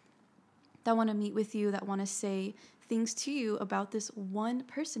here that want to meet with you, that want to say things to you about this one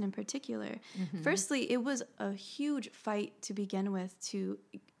person in particular. Mm-hmm. Firstly, it was a huge fight to begin with to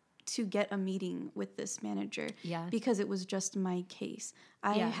get a meeting with this manager because it was just my case.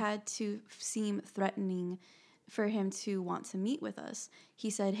 I had to seem threatening for him to want to meet with us. He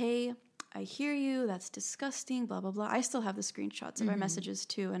said, hey, I hear you. That's disgusting, blah, blah, blah. I still have the screenshots of our messages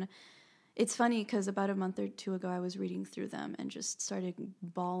too. And it's funny because about a month or two ago, I was reading through them and just started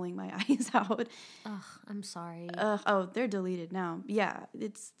bawling my eyes out. Ugh, I'm sorry. They're deleted now. Yeah,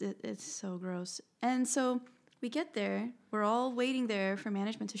 it's so gross. And so we get there. We're all waiting there for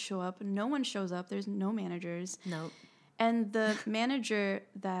management to show up. No one shows up. There's no managers. Nope. And the manager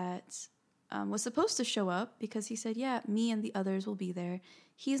that was supposed to show up, because he said, yeah, me and the others will be there.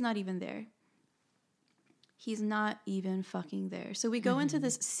 He's not even there. He's not even fucking there. So we go into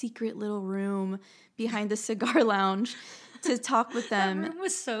this secret little room behind the cigar lounge to talk with them. That room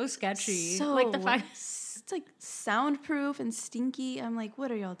was so sketchy. So, like the fact it's like soundproof and stinky. I'm like, what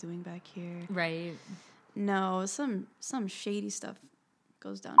are y'all doing back here? Right. No, some shady stuff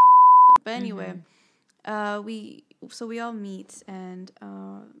goes down. But anyway, we all meet and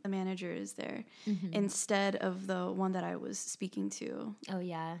the manager is there instead of the one that I was speaking to. Oh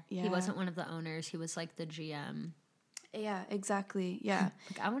yeah. He wasn't one of the owners. He was like the GM. Yeah, exactly. Yeah.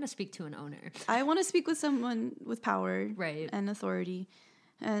 Like, I want to speak to an owner. I want to speak with someone with power and authority.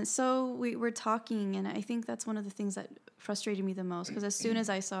 And so we were talking, and I think that's one of the things that frustrated me the most, because as soon as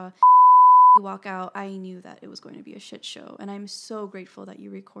I saw walk out, I knew that it was going to be a shit show. And I'm so grateful that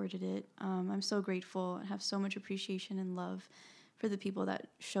you recorded it. I'm so grateful and have so much appreciation and love for the people that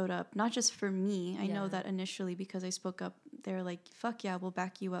showed up. Not just for me. I know that initially, because I spoke up, they're like, fuck yeah, we'll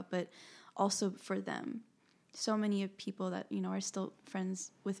back you up. But also for them. So many people that, you know, are still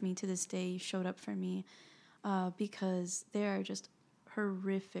friends with me to this day showed up for me because there are just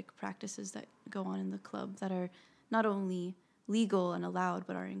horrific practices that go on in the club that are not only legal and allowed,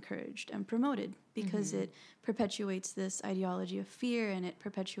 but are encouraged and promoted because it perpetuates this ideology of fear, and it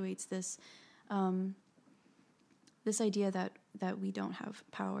perpetuates this this idea that we don't have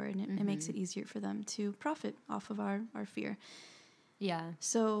power, and it makes it easier for them to profit off of our fear. Yeah.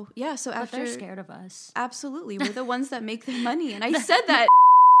 So but after they're scared of us. Absolutely, we're the ones that make the money, and I said that.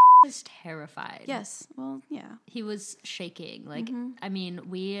 Was terrified. Yes. Well, yeah. He was shaking. Like, I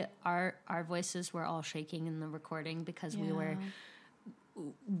mean, our voices were all shaking in the recording because we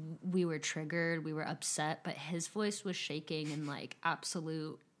were triggered, we were upset, but his voice was shaking in like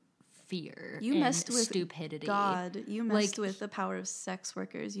absolute fear. You messed with stupidity. God, you messed with the power of sex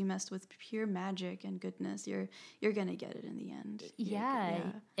workers. You messed with pure magic and goodness. You're gonna get it in the end. Yeah.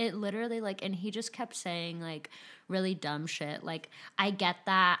 It literally like, and he just kept saying like really dumb shit. Like, I get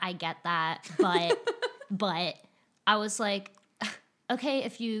that, but I was like, okay,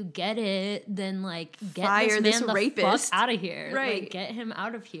 if you get it, then like Fire this man the rapist. fuck out of here. Right. Like, get him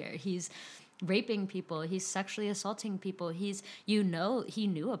out of here. He's raping people. He's sexually assaulting people. He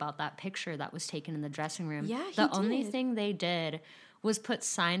knew about that picture that was taken in the dressing room. Yeah, the only thing they did was put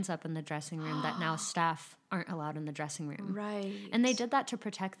signs up in the dressing room that now staff aren't allowed in the dressing room. Right. And they did that to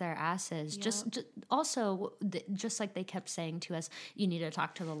protect their asses. Yep. Just like they kept saying to us, you need to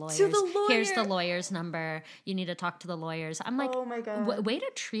talk to the lawyers. To the lawyer. Here's the lawyer's number. You need to talk to the lawyers. I'm like, oh my God. Way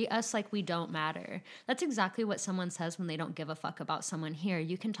to treat us like we don't matter. That's exactly what someone says when they don't give a fuck about someone. Here,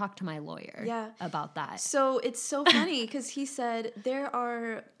 you can talk to my lawyer about that. So it's so funny because he said there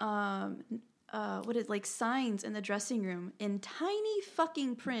are signs in the dressing room in tiny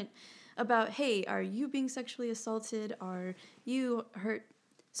fucking print about, hey, are you being sexually assaulted? Are you hurt?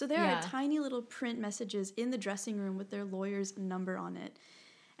 So there are tiny little print messages in the dressing room with their lawyer's number on it.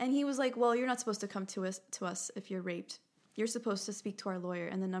 And he was like, well, you're not supposed to come to us if you're raped. You're supposed to speak to our lawyer,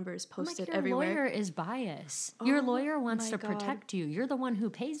 and the number is posted everywhere. Your lawyer is biased. Your lawyer wants to protect you. You're the one who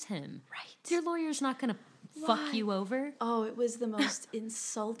pays him. Right. Your lawyer's not going to fuck you over. Oh, it was the most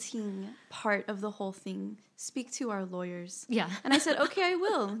insulting part of the whole thing. Speak to our lawyers. Yeah. And I said, okay, I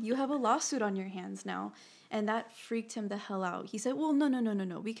will. You have a lawsuit on your hands now. And that freaked him the hell out. He said, well,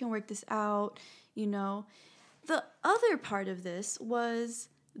 no. We can work this out, you know. The other part of this was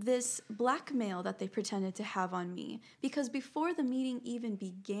this blackmail that they pretended to have on me. Because before the meeting even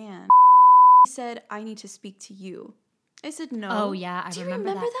began, he said, I need to speak to you. I said no. Oh, yeah, I Do you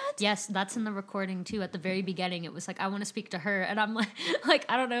remember that. Yes, that's in the recording, too. At the very beginning, it was like, I want to speak to her. And I'm like,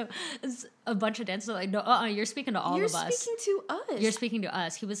 I don't know. It's a bunch of dancers like, no, you're speaking to all of us. You're speaking to us. You're speaking to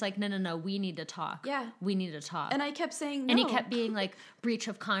us. He was like, no, we need to talk. Yeah. We need to talk. And I kept saying no. And he kept being like, breach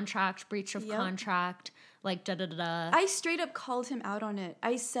of contract, like, da-da-da-da. I straight up called him out on it.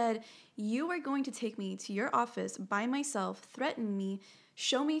 I said, you are going to take me to your office by myself, threaten me,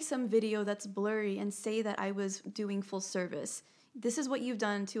 show me some video that's blurry, and say that I was doing full service. This is what you've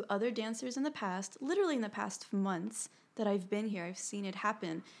done to other dancers in the past, literally in the past months that I've been here. I've seen it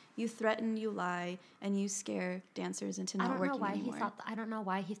happen. You threaten, you lie, and you scare dancers into not working anymore. I don't know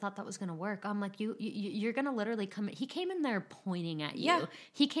why he thought that was going to work. I'm like, you're going to literally come. He came in there pointing at you. Yeah.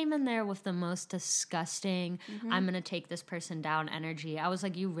 He came in there with the most disgusting, I'm going to take this person down energy. I was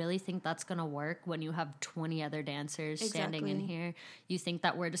like, you really think that's going to work when you have 20 other dancers standing in here? You think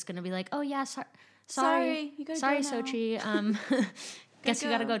that we're just going to be like, oh, yeah, sorry, you gotta sorry, go now. Xóchitl. Guess you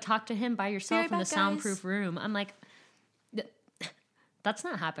got to go talk to him by yourself in the soundproof room. I'm like, that's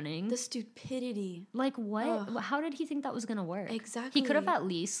not happening. The stupidity. Like, what? Ugh. How did he think that was going to work? Exactly. He could have at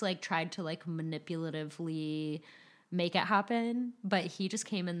least, like, tried to, like, manipulatively make it happen, but he just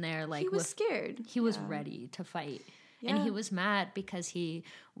came in there, like... He was scared. He was ready to fight. Yeah. And he was mad because he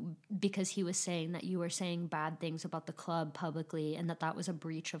was saying that you were saying bad things about the club publicly and that was a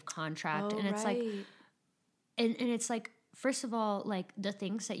breach of contract. Oh, and it's like... And it's like... First of all, like, the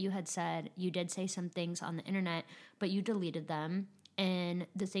things that you had said, you did say some things on the internet, but you deleted them. And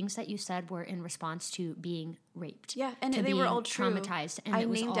the things that you said were in response to being raped. Yeah, and they were all true. Traumatized. And I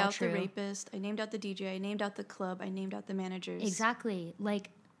named out the rapist. I named out the DJ. I named out the club. I named out the managers. Exactly. Like,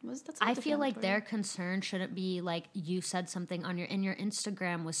 I feel like their concern shouldn't be like you said something on your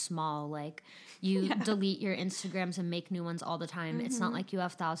Instagram was small. Like, you delete your Instagrams and make new ones all the time. It's not like you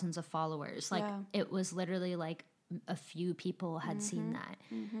have thousands of followers. Like, it was literally like a few people had seen that.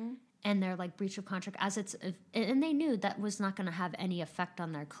 And they're like breach of contract and they knew that was not going to have any effect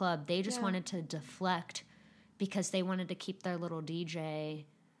on their club. They just wanted to deflect because they wanted to keep their little DJ,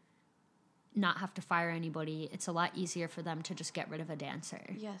 not have to fire anybody. It's a lot easier for them to just get rid of a dancer.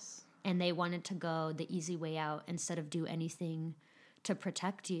 Yes. And they wanted to go the easy way out instead of do anything to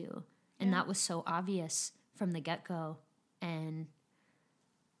protect you. And that was so obvious from the get-go. And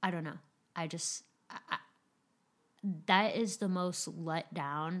I don't know. that is the most let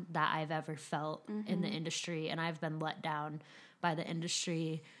down that I've ever felt in the industry. And I've been let down by the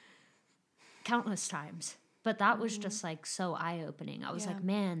industry countless times. But that was just like so eye-opening. I was like,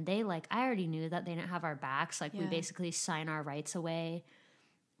 man, they like, I already knew that they didn't have our backs. Like we basically sign our rights away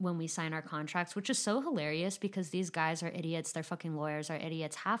when we sign our contracts, which is so hilarious because these guys are idiots. Their fucking lawyers are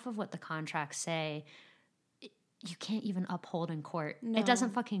idiots. Half of what the contracts say, you can't even uphold in court. No, it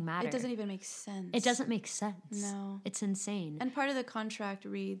doesn't fucking matter. It doesn't even make sense. It doesn't make sense. No. It's insane. And part of the contract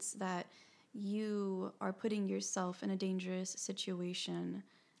reads that you are putting yourself in a dangerous situation.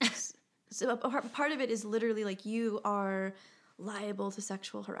 So a part of it is literally like you are liable to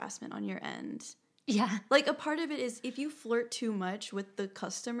sexual harassment on your end. Yeah. Like a part of it is if you flirt too much with the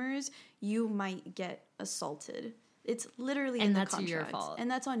customers, you might get assaulted. It's literally in the contract. And that's your fault.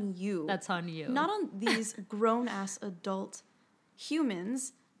 And that's on you. That's on you. Not on these grown-ass adult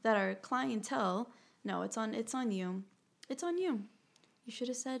humans that are clientele. No, it's on you. It's on you. You should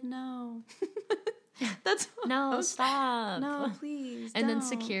have said no. That's no, stop. No, please. And then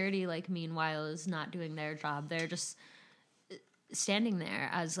security, like, meanwhile, is not doing their job. They're just standing there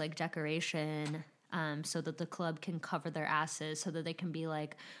as like decoration, so that the club can cover their asses, so that they can be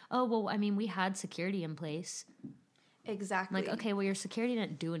like, oh, well, I mean, we had security in place. Exactly. Like, okay, well, your security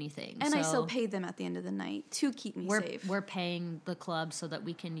didn't do anything. And I still paid them at the end of the night to keep me safe. We're paying the club so that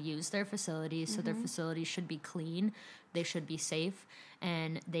we can use their facilities, so their facilities should be clean, they should be safe,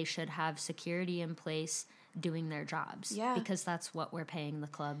 and they should have security in place doing their jobs. Yeah. Because that's what we're paying the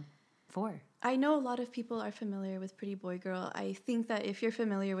club for. I know a lot of people are familiar with Pretty Boy Girl. I think that if you're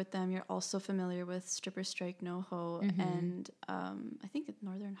familiar with them, you're also familiar with Stripper Strike No Ho and I think it's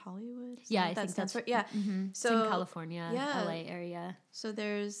Northern Hollywood. Yeah, I think that's right. Yeah, so it's in California, LA area. So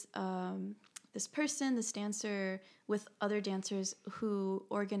there's this person, this dancer, with other dancers who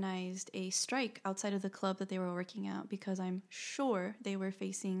organized a strike outside of the club that they were working at because I'm sure they were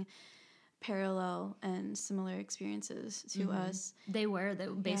facing parallel and similar experiences to us. They were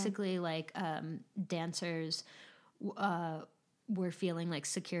basically like dancers were feeling like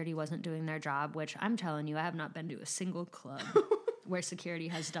security wasn't doing their job, which I'm telling you, I have not been to a single club where security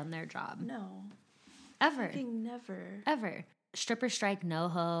has done their job. No. Ever. Fucking never. Ever. Stripper Strike No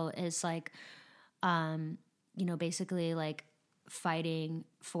Ho is like, basically like fighting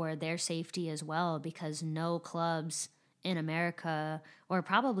for their safety as well, because no clubs in America or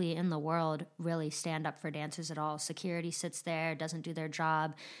probably in the world really stand up for dancers at all. Security sits there, doesn't do their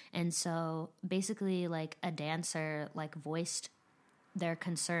job. And so basically like a dancer like voiced their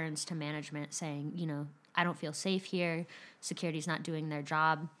concerns to management saying, I don't feel safe here. Security's not doing their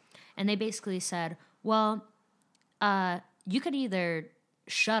job. And they basically said, well, you could either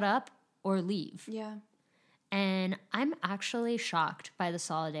shut up or leave. Yeah. And I'm actually shocked by the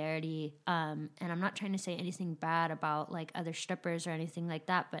solidarity. And I'm not trying to say anything bad about like other strippers or anything like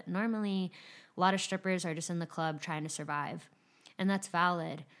that, but normally a lot of strippers are just in the club trying to survive. And that's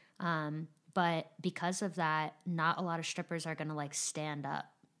valid. But because of that, not a lot of strippers are going to like stand up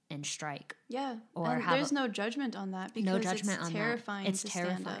and strike. Yeah. And there's no judgment on that because it's terrifying. It's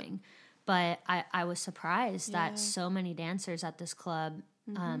terrifying. But I was surprised that so many dancers at this club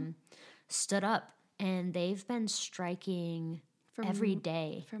stood up. And they've been striking every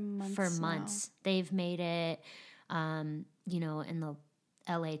day for months. Now. They've made it, in the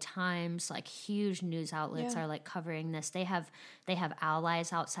LA Times, like huge news outlets are like covering this. They have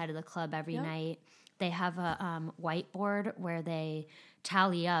allies outside of the club every night. They have a whiteboard where they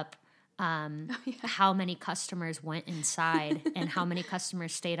tally up how many customers went inside and how many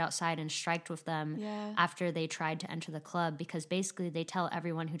customers stayed outside and striked with them after they tried to enter the club, because basically they tell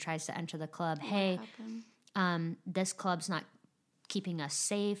everyone who tries to enter the club, hey, this club's not keeping us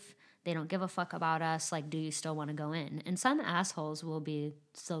safe. They don't give a fuck about us. Like, do you still want to go in? And some assholes will be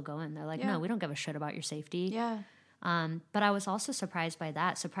still go in. They're like, no, we don't give a shit about your safety. Yeah. But I was also surprised by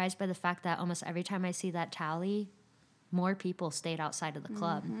the fact that almost every time I see that tally, more people stayed outside of the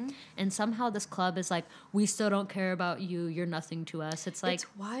club. And somehow this club is like, we still don't care about you. You're nothing to us. It's like...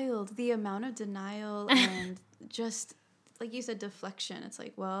 It's wild. The amount of denial and just, like you said, deflection. It's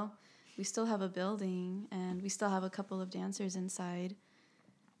like, well, we still have a building and we still have a couple of dancers inside.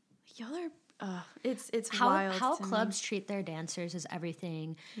 Y'all are... it's wild. How clubs treat their dancers is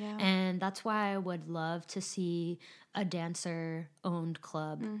everything. Yeah. And that's why I would love to see a dancer-owned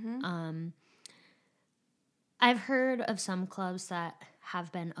club. I've heard of some clubs that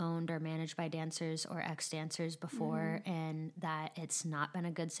have been owned or managed by dancers or ex-dancers before, and that it's not been a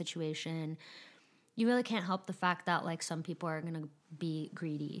good situation. you really can't help the fact that like some people are gonna be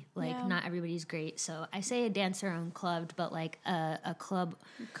greedy. Like not everybody's great. So I say a dancer-owned club, but like a club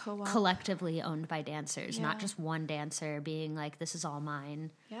co-op, collectively owned by dancers, not just one dancer being like, this is all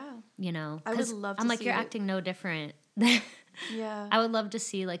mine. Yeah. You know? I would love to I'm like, see you're it. acting no different. Yeah. I would love to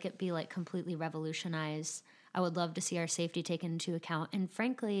see like it be like completely revolutionized. I would love to see our safety taken into account. And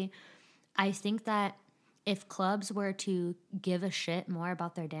frankly, I think that if clubs were to give a shit more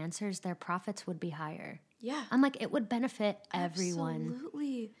about their dancers, their profits would be higher. Yeah. I'm like, it would benefit everyone.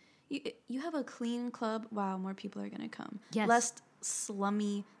 Absolutely. You have a clean club, wow, more people are going to come. Yes. Less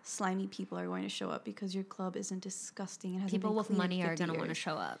slimy people are going to show up because your club isn't disgusting. It people with money are going to want to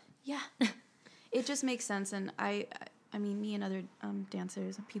show up. Yeah. It just makes sense. And I mean, me and other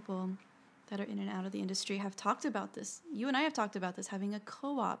dancers, people that are in and out of the industry have talked about this. You and I have talked about this, having a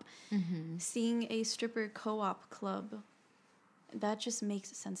co-op, seeing a stripper co-op club. That just makes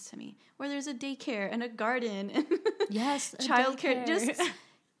sense to me. Where there's a daycare and a garden and childcare.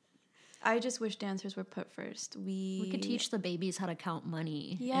 I just wish dancers were put first. We could teach the babies how to count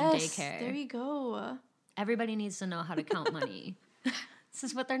money in daycare. There you go. Everybody needs to know how to count money. This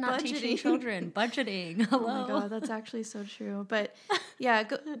is what they're not teaching children. Budgeting. Hello. Oh my God, that's actually so true. But yeah,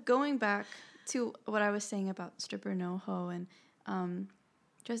 going back to what I was saying about stripper NoHo and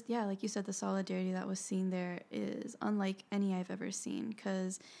just, yeah, like you said, the solidarity that was seen there is unlike any I've ever seen.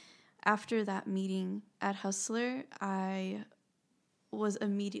 Because after that meeting at Hustler, I was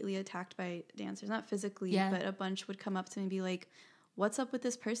immediately attacked by dancers. Not physically, but a bunch would come up to me and be like, what's up with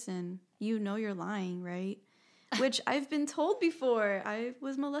this person? You know you're lying, right? Which I've been told before. I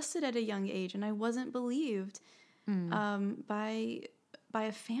was molested at a young age, and I wasn't believed by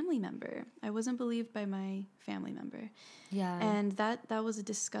a family member. I wasn't believed by my family member. Yeah. And that was a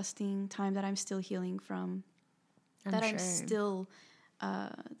disgusting time that I'm still healing from. I'm still,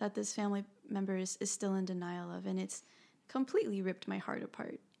 that this family member is still in denial of, and it's completely ripped my heart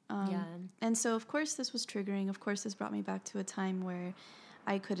apart. And so, of course, this was triggering. Of course, this brought me back to a time where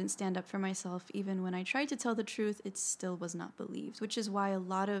I couldn't stand up for myself. Even when I tried to tell the truth, it still was not believed, which is why a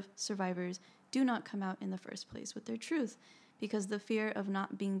lot of survivors do not come out in the first place with their truth, because the fear of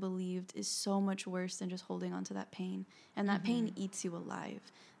not being believed is so much worse than just holding on to that pain. And that pain eats you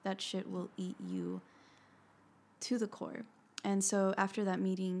alive. That shit will eat you to the core. And so after that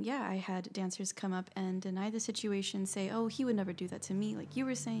meeting, I had dancers come up and deny the situation, say, oh, he would never do that to me, like you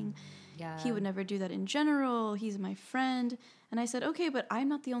were saying. Yeah. He would never do that in general. He's my friend. And I said, okay, but I'm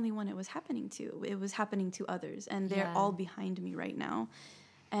not the only one it was happening to. It was happening to others, and they're all behind me right now.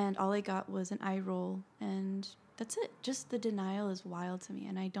 And all I got was an eye roll, and that's it. Just the denial is wild to me,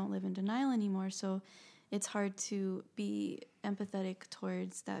 and I don't live in denial anymore, so it's hard to be empathetic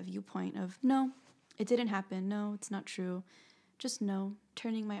towards that viewpoint of, no, it didn't happen. No, it's not true. Just no,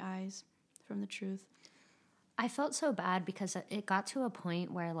 turning my eyes from the truth. I felt so bad because it got to a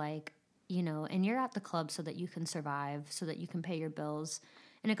point where, like, you know, and you're at the club so that you can survive, so that you can pay your bills.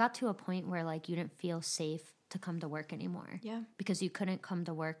 And it got to a point where, like, you didn't feel safe to come to work anymore. Yeah. Because you couldn't come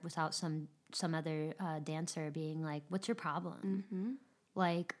to work without some other dancer being like, what's your problem? Mm-hmm.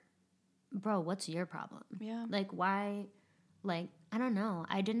 Like, bro, what's your problem? Yeah. Like, why? Like, I don't know.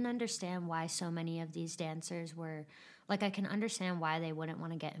 I didn't understand why so many of these dancers were, like, I can understand why they wouldn't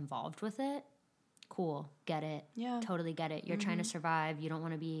want to get involved with it. Cool, get it. Yeah. Totally get it. You're trying to survive. You don't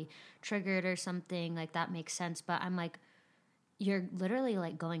want to be triggered or something. Like, that makes sense. But I'm like, you're literally,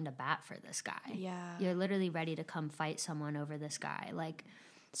 like, going to bat for this guy. Yeah. You're literally ready to come fight someone over this guy. Like,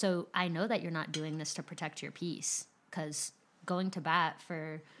 so I know that you're not doing this to protect your peace, because going to bat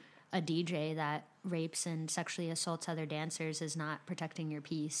for a DJ that rapes and sexually assaults other dancers is not protecting your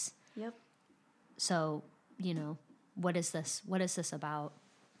peace. Yep. So, you know, what is this? What is this about?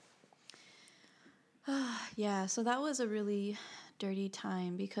 Yeah, so that was a really dirty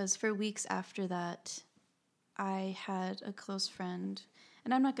time, because for weeks after that, I had a close friend,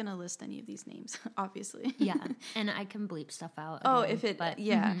 and I'm not going to list any of these names, obviously. Yeah, and I can bleep stuff out. Again, if it, but,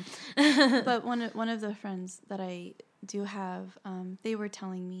 yeah. Mm-hmm. But one of the friends that I do have, they were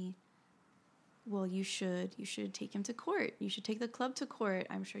telling me, well, you should take him to court. You should take the club to court.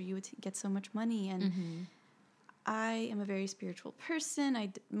 I'm sure you would get so much money. And I am a very spiritual person.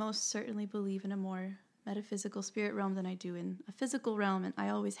 I most certainly believe in a more metaphysical spirit realm than I do in a physical realm, and I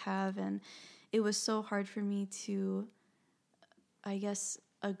always have. And it was so hard for me to, I guess,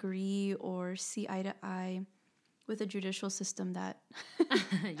 agree or see eye to eye with a judicial system that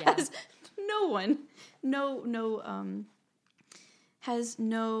has has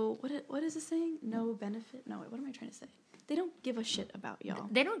no, what is it saying? No benefit? No, what am I trying to say? They don't give a shit about y'all.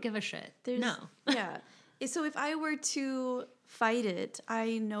 They don't give a shit. No. Yeah. So if I were to fight it,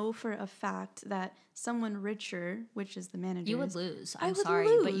 I know for a fact that someone richer, which is the manager, you would lose. I'm would sorry,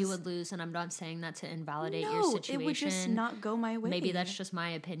 lose. but you would lose, and I'm not saying that to invalidate your No, situation. it would just not go my way. Maybe that's just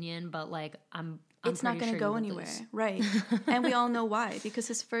my opinion, but like it's not going to go anywhere, right? And we all know why, because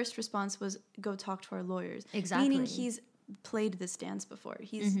his first response was go talk to our lawyers. Exactly. Meaning he's played this dance before.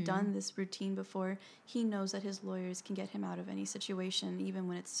 He's done this routine before. He knows that his lawyers can get him out of any situation, even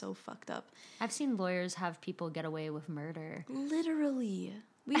when it's so fucked up. I've seen lawyers have people get away with murder. Literally.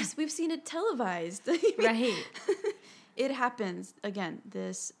 We've seen it televised. Right. It happens. Again,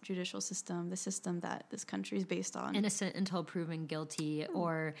 this judicial system, the system that this country is based on. Innocent until proven guilty,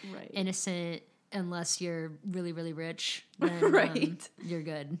 or innocent unless you're really, really rich, then you're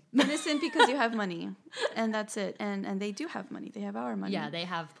good. Innocent because you have money, and that's it. And they do have money. They have our money. Yeah, they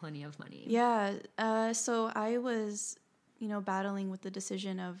have plenty of money. Yeah. So I was, battling with the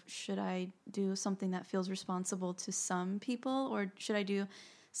decision of should I do something that feels responsible to some people, or should I do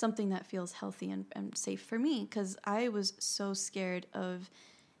something that feels healthy and safe for me? Because I was so scared of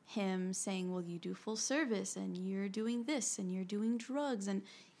him saying, well, you do full service, and you're doing this, and you're doing drugs, and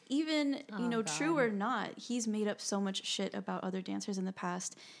even, true or not, he's made up so much shit about other dancers in the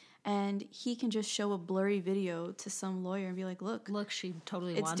past, and he can just show a blurry video to some lawyer and be like, look, she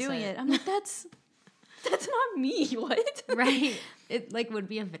totally it's wants doing it. I'm like, that's not me. What? Right. It would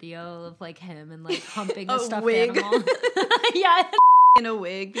be a video of him and humping a stuffed wig. animal. Yeah. In a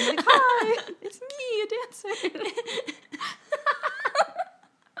wig, being like, hi, it's me, a dancer.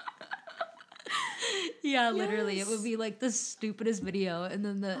 Yeah, literally. It would be the stupidest video, and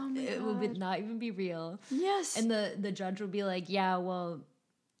then it would not even be real. Yes. And the judge would be like, yeah, well,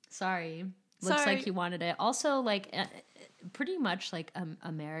 sorry. Looks like you wanted it. Also, pretty much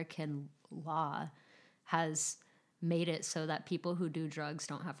American law has made it so that people who do drugs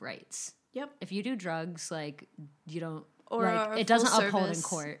don't have rights. Yep. If you do drugs, you don't, or it doesn't uphold in service.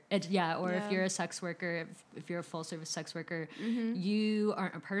 court. If you're a sex worker, if you're a full service sex worker, you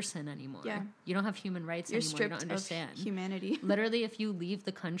aren't a person anymore. Yeah. You don't have human rights You're anymore. stripped You don't understand. of humanity. Literally, if you leave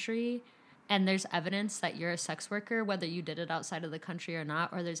the country and there's evidence that you're a sex worker, whether you did it outside of the country or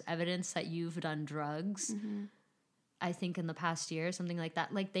not, or there's evidence that you've done drugs, I think in the past year, something like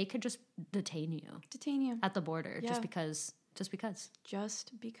that, they could just detain you at the border just because.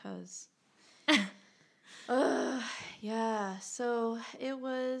 Yeah, so it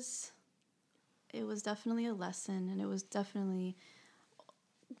was definitely a lesson, and it was definitely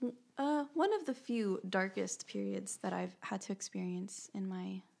one of the few darkest periods that I've had to experience in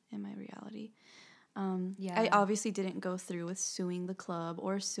my reality. I obviously didn't go through with suing the club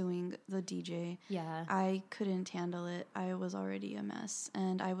or suing the DJ. Yeah. I couldn't handle it. I was already a mess,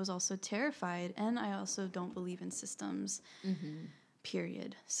 and I was also terrified, and I also don't believe in systems.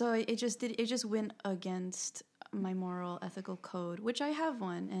 Period. So it just went against my moral, ethical code, which I have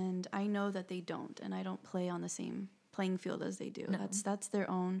one, and I know that they don't, and I don't play on the same playing field as they do. No. That's their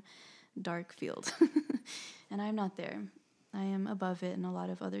own dark field, and I'm not there. I am above it, and a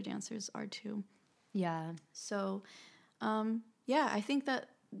lot of other dancers are too. Yeah. So, I think that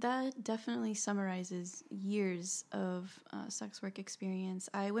definitely summarizes years of sex work experience.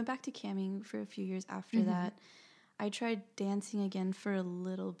 I went back to camming for a few years after that. I tried dancing again for a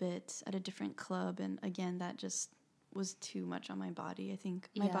little bit at a different club, and again, that just was too much on my body. I think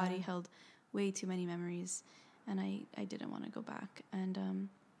my body held way too many memories, and I didn't want to go back. And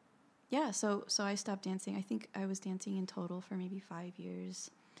so I stopped dancing. I think I was dancing in total for maybe 5 years.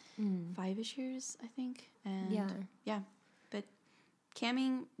 5-ish years, I think. And but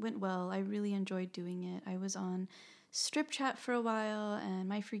camming went well. I really enjoyed doing it. I was on Strip Chat for a while and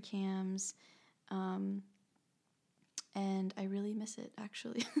My Free Cams. And I really miss it,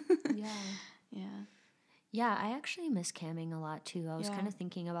 actually. Yeah, I actually miss camming a lot, too. I was kind of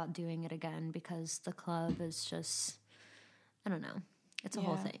thinking about doing it again because the club is just, I don't know. It's a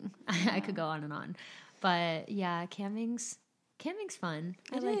whole thing. I could go on and on. But, yeah, camming's fun.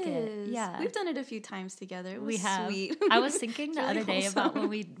 I like it. Yeah. We've done it a few times together. It was sweet. I was thinking the other day about when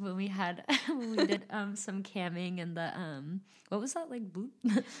we did some camming and the what was that, boop?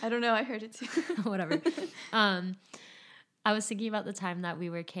 I don't know, I heard it too. Whatever. I was thinking about the time that we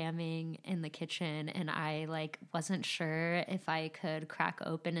were camming in the kitchen, and I wasn't sure if I could crack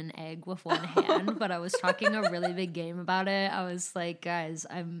open an egg with one hand, but I was talking a really big game about it. I was like, guys,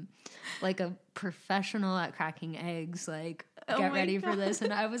 I'm a professional at cracking eggs. Get ready for this.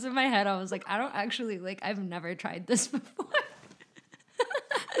 And I was in my head, I was like, I don't actually I've never tried this before.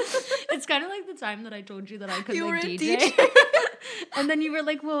 It's kind of like the time that I told you that I could DJ. And then you were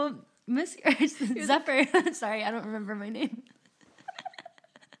like, well, Miss Zephyr. Sorry, I don't remember my name.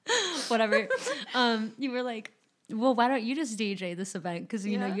 whatever. You were like, well, why don't you just DJ this event? Because,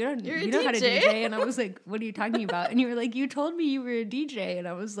 you know, you know how to DJ. And I was like, what are you talking about? And you were like, you told me you were a DJ. And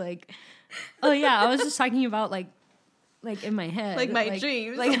I was like, oh, yeah, I was just talking about, like in my head. Like my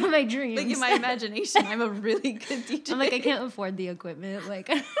dreams. Like in my dreams. Like in my imagination, I'm a really good DJ. I'm like, I can't afford the equipment.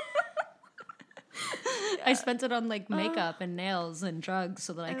 Like, I spent it on, like, makeup and nails and drugs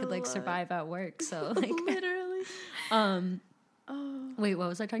so that I could, like, survive at work. So, like. Literally. Wait, what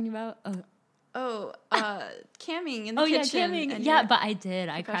was I talking about? Camming in the kitchen. Camming. Yeah, but I did.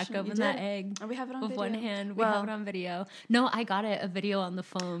 I cracked open that egg. Oh, we have it on with video. One hand. We have it on video. No, I got a video on the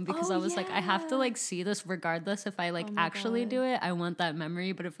phone because I was like, I have to, like, see this regardless. If I, like, actually do it, I want that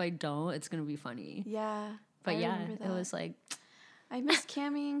memory. But if I don't, it's going to be funny. Yeah. But yeah, it was like... I miss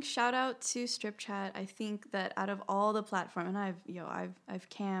camming. Shout out to Strip Chat. I think that out of all the platform, and I've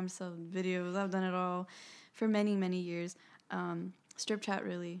cammed some videos. I've done it all for many, many years. Strip Chat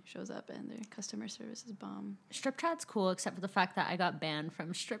really shows up, and their customer service is bomb. Strip Chat's cool, except for the fact that I got banned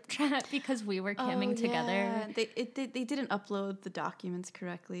from Strip Chat because we were camming together. They didn't upload the documents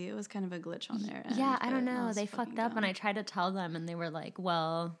correctly. It was kind of a glitch on their end. Yeah, I don't know. They fucked up, and I tried to tell them, and they were like,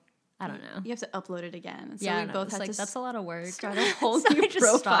 well... I don't know. You have to upload it again. So yeah, we both had to that's a lot of work. Start a whole new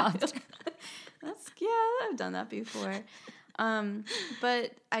profile. I've done that before.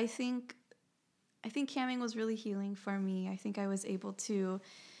 But I think camming was really healing for me. I think I was able to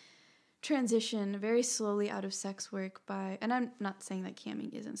transition very slowly out of sex work and I'm not saying that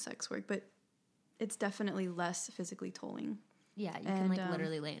camming isn't sex work, but it's definitely less physically tolling. Yeah, you can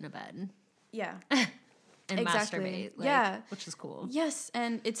literally lay in a bed. Yeah. And masturbate, which is cool. Yes,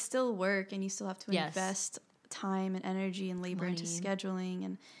 and it's still work, and you still have to invest time and energy and labor into scheduling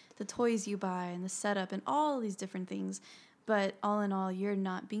and the toys you buy and the setup and all these different things. But all in all, you're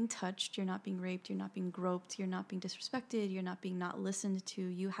not being touched, you're not being raped, you're not being groped, you're not being disrespected, you're not being not listened to.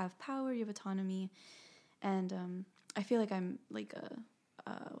 You have power, you have autonomy, and I feel like I'm like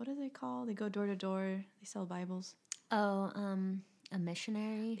what do they call? They go door to door. They sell Bibles. A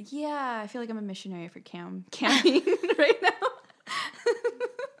missionary? Yeah, I feel like I'm a missionary for camming right now.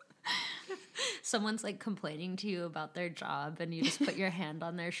 Someone's like complaining to you about their job, and you just put your hand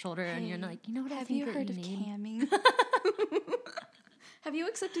on their shoulder, and you're like, you know what? Have you heard of camming? Have you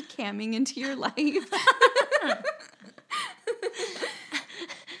accepted camming into your life?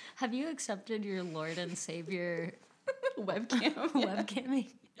 Have you accepted your Lord and Savior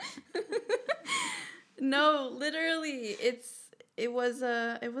webcamming? No, literally, it was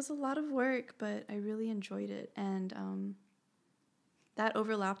a lot of work, but I really enjoyed it, and that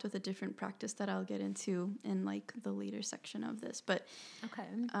overlapped with a different practice that I'll get into in like the later section of this. But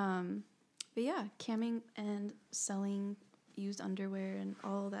but yeah, camming and selling used underwear and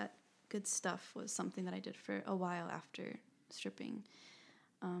all that good stuff was something that I did for a while after stripping.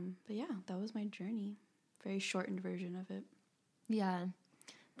 But yeah, that was my journey. Very shortened version of it. Yeah.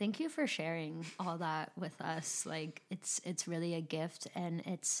 Thank you for sharing all that with us. Like, it's really a gift, and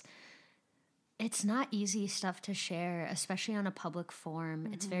it's not easy stuff to share, especially on a public forum.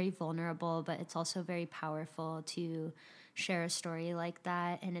 Mm-hmm. It's very vulnerable, but it's also very powerful to share a story like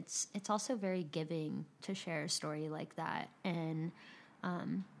that. And it's also very giving to share a story like that. And,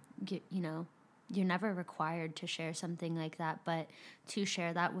 you're never required to share something like that, but to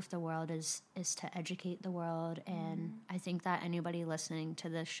share that with the world is to educate the world. And I think that anybody listening to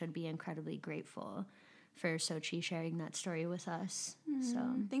this should be incredibly grateful for Xóchitl sharing that story with us. So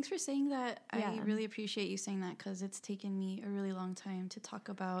thanks for saying that. Yeah. I really appreciate you saying that, because it's taken me a really long time to talk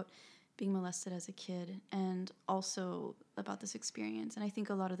about being molested as a kid and also about this experience. And I think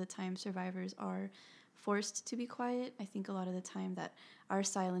a lot of the time survivors are forced to be quiet. I think a lot of the time that our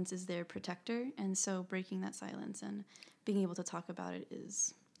silence is their protector, and so breaking that silence and being able to talk about it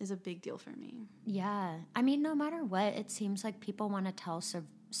is a big deal for me. Yeah. I mean, no matter what, it seems like people want to tell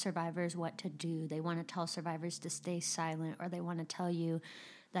survivors what to do. They want to tell survivors to stay silent, or they want to tell you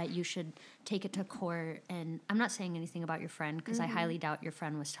that you should take it to court. And I'm not saying anything about your friend, because I highly doubt your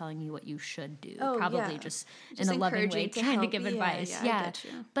friend was telling you what you should do. Probably just in a loving way, trying to give advice. Yeah. I get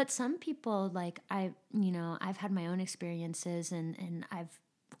you. But some people, like, I've had my own experiences, and I've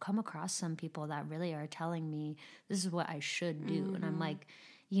come across some people that really are telling me this is what I should do. And I'm like,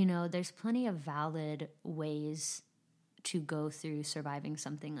 there's plenty of valid ways to go through surviving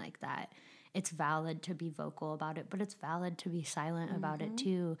something like that. It's valid to be vocal about it, but it's valid to be silent about it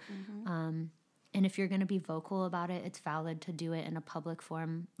too. And if you're going to be vocal about it, it's valid to do it in a public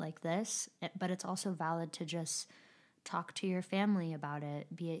forum like this, but it's also valid to just talk to your family about it,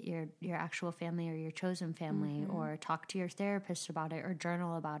 be it your actual family or your chosen family, or talk to your therapist about it, or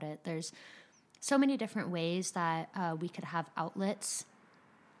journal about it. There's so many different ways that we could have outlets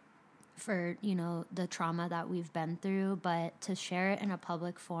for, you know, the trauma that we've been through, but to share it in a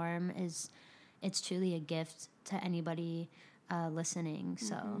public forum it's truly a gift to anybody listening.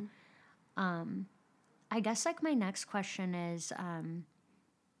 So I guess like my next question is,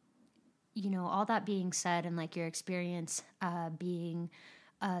 you know, all that being said and like your experience being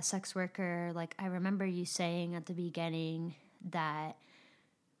a sex worker, like I remember you saying at the beginning that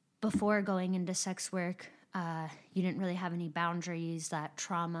before going into sex work, you didn't really have any boundaries, that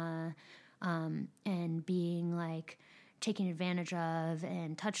trauma and being like taken advantage of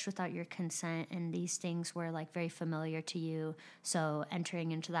and touched without your consent, and these things were like very familiar to you. So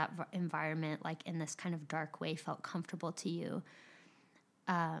entering into that environment like in this kind of dark way felt comfortable to you.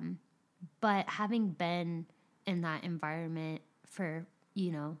 But having been in that environment for,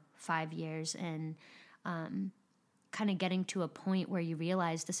 you know, 5 years and kind of getting to a point where you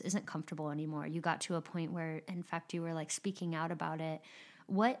realize this isn't comfortable anymore. You got to a point where, in fact, you were like speaking out about it.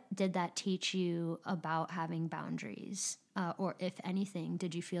 What did that teach you about having boundaries? Or if anything,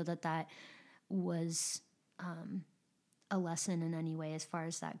 did you feel that that was a lesson in any way as far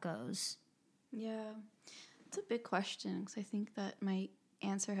as that goes? Yeah, it's a big question because I think that my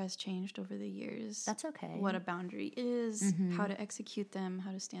answer has changed over the years. That's okay. What a boundary is, how to execute them,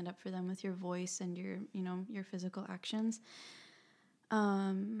 how to stand up for them with your voice and your, you know, your physical actions.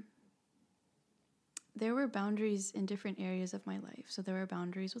 There were boundaries in different areas of my life. So there were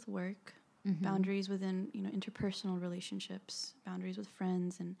boundaries with work, boundaries within, you know, interpersonal relationships, boundaries with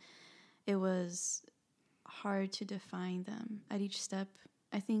friends, and it was hard to define them at each step.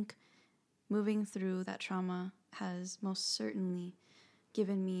 I think moving through that trauma has most certainly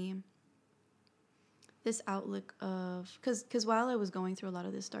given me this outlook of, because while I was going through a lot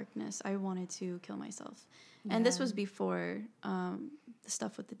of this darkness, I wanted to kill myself. Yeah. And this was before the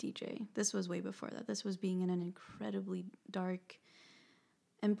stuff with the DJ. This was way before that. This was being in an incredibly dark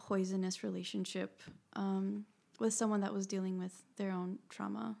and poisonous relationship with someone that was dealing with their own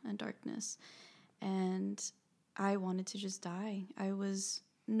trauma and darkness. And I wanted to just die. I was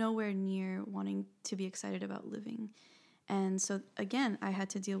nowhere near wanting to be excited about living. And so, again, I had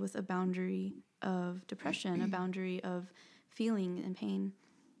to deal with a boundary of depression, a boundary of feeling and pain.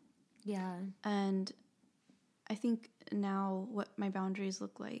 Yeah. And I think now what my boundaries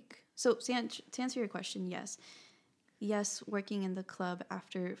look like. So to answer your question, yes. Yes, working in the club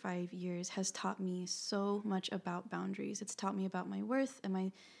after 5 years has taught me so much about boundaries. It's taught me about my worth and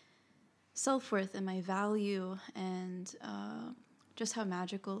my self-worth and my value and just how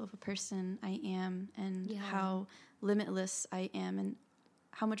magical of a person I am and how limitless I am and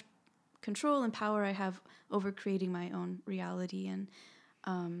how much control and power I have over creating my own reality, and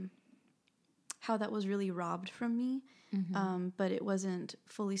how that was really robbed from me, but it wasn't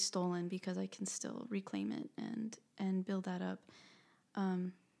fully stolen because I can still reclaim it and build that up.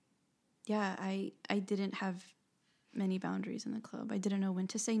 I didn't have many boundaries in the club. I didn't know when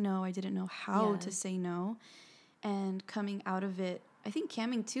to say no. I didn't know how to say no. And coming out of it, I think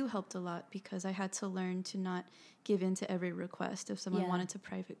camming too helped a lot because I had to learn to not give in to every request. If someone wanted to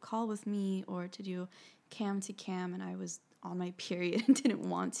private call with me or to do cam to cam and I was on my period and didn't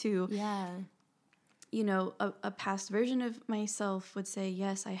want to, you know, a past version of myself would say,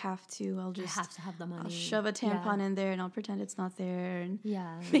 yes, I have to. I have to have the money. I'll shove a tampon in there and I'll pretend it's not there and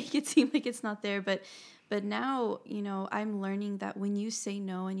make it seem like it's not there. But now, you know, I'm learning that when you say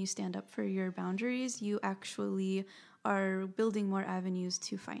no and you stand up for your boundaries, you actually are building more avenues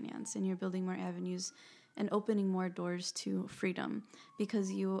to finance, and you're building more avenues and opening more doors to freedom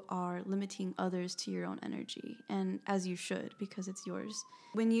because you are limiting others to your own energy, and as you should, because it's yours.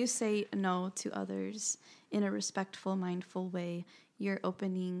 When you say no to others in a respectful, mindful way, you're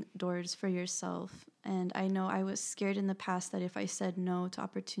opening doors for yourself. And I know I was scared in the past that if I said no to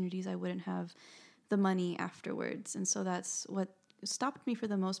opportunities, I wouldn't have the money afterwards. And so that's what stopped me for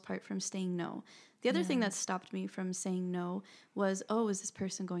the most part from saying no. The other thing that stopped me from saying no was, is this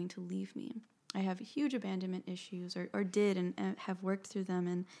person going to leave me? I have huge abandonment issues, or did, and have worked through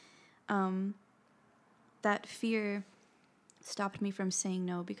them. And that fear stopped me from saying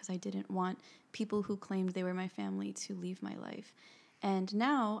no because I didn't want people who claimed they were my family to leave my life. And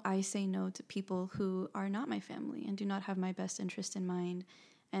now I say no to people who are not my family and do not have my best interest in mind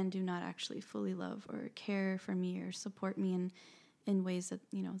and do not actually fully love or care for me or support me in ways that,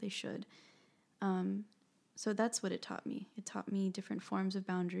 you know, they should. So that's what it taught me. It taught me different forms of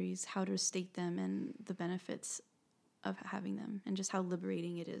boundaries, how to state them, and the benefits of having them, and just how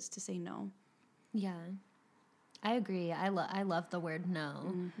liberating it is to say no. Yeah, I agree. I love the word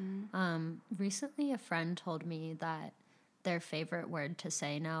no. Recently, a friend told me that their favorite word to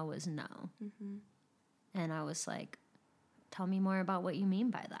say no was no. And I was like, tell me more about what you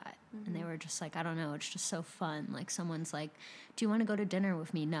mean by that. Mm-hmm. And they were just like, I don't know, it's just so fun. Like someone's like, do you want to go to dinner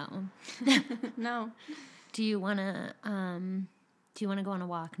with me? No. No. Do you want to go on a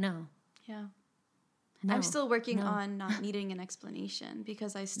walk? No. Yeah. No. I'm still working on not needing an explanation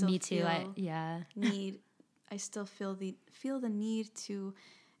because I still Me too. I still feel the need to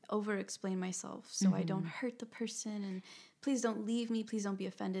over explain myself so I don't hurt the person, and please don't leave me, please don't be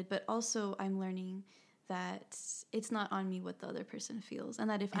offended. But also I'm learning that it's not on me what the other person feels, and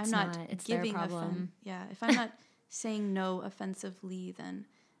that if I'm not giving if I'm not saying no offensively, then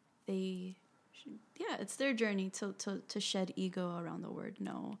it's their journey to shed ego around the word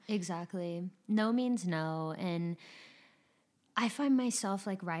no. Exactly. No means no. And I find myself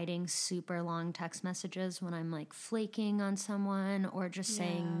like writing super long text messages when I'm like flaking on someone, or just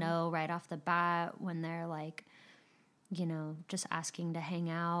saying no right off the bat when they're like, you know, just asking to hang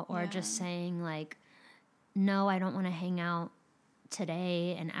out, or just saying like, no, I don't want to hang out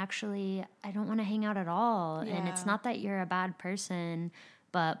today. And actually, I don't want to hang out at all. Yeah. And it's not that you're a bad person,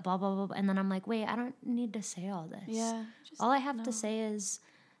 but blah, blah, blah. And then I'm like, wait, I don't need to say all this. Yeah. All I have to say is,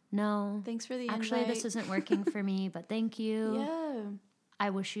 no. Thanks for the actually, invite. this isn't working for me, but thank you. Yeah. I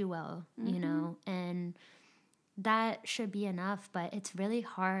wish you well, you know, and that should be enough. But it's really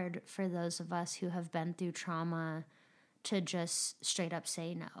hard for those of us who have been through trauma to just straight up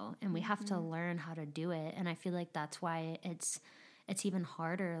say no. And we have to learn how to do it. And I feel like that's why it's even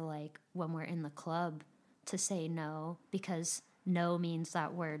harder, like when we're in the club, to say no, because no means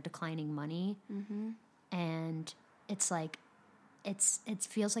that we're declining money. And it's like, it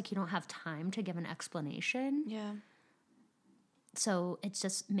feels like you don't have time to give an explanation. Yeah. So it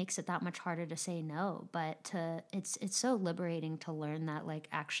just makes it that much harder to say no. But it's so liberating to learn that, like,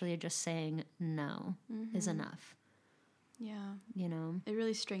 actually just saying no is enough. Yeah. You know? It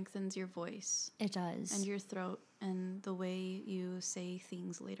really strengthens your voice. It does. And your throat and the way you say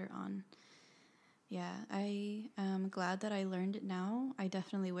things later on. Yeah, I am glad that I learned it now. I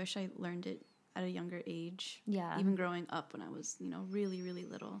definitely wish I learned it at a younger age. Yeah. Even growing up when I was, really, really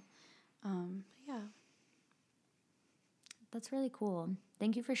little. Yeah. That's really cool.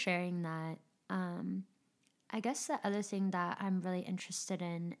 Thank you for sharing that. I guess the other thing that I'm really interested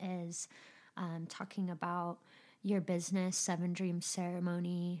in is talking about your business, 7 Dreams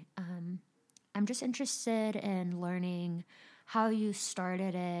Ceremony. I'm just interested in learning how you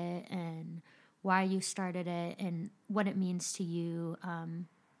started it and why you started it and what it means to you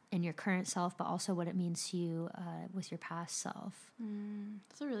in your current self, but also what it means to you with your past self.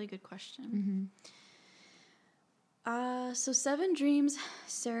 That's a really good question. So 7 Dreams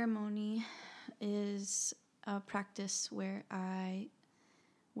Ceremony is a practice where I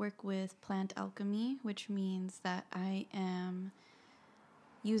work with plant alchemy, which means that I am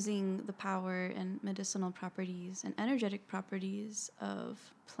using the power and medicinal properties and energetic properties of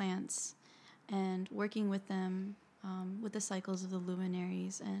plants and working with them with the cycles of the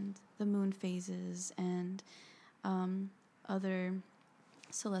luminaries and the moon phases and other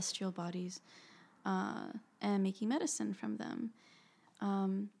celestial bodies and making medicine from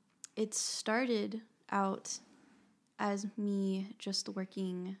them. It started out as me just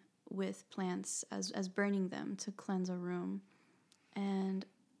working with plants as burning them to cleanse a room. And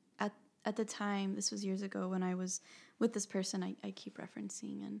at the time, this was years ago when I was with this person I keep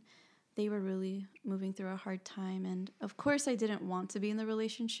referencing, and they were really moving through a hard time. And of course I didn't want to be in the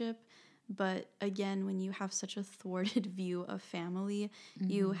relationship, but again, when you have such a thwarted view of family,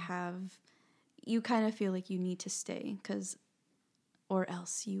 you kind of feel like you need to stay or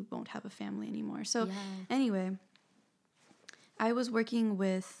else you won't have a family anymore. So anyway, I was working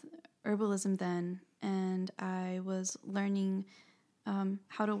with herbalism then, and I was learning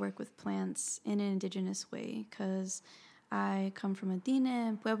how to work with plants in an indigenous way, because I come from a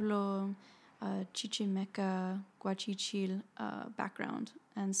Dine, Pueblo, Chichimeca, Guachichil background.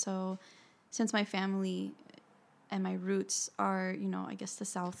 And so since my family and my roots are, I guess the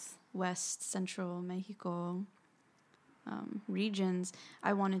southwest, central Mexico regions,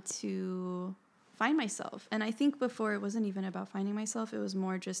 I wanted to find myself. And I think before it wasn't even about finding myself. It was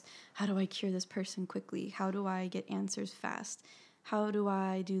more just, how do I cure this person quickly? How do I get answers fast? How do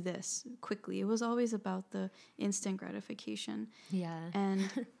I do this quickly? It was always about the instant gratification. Yeah.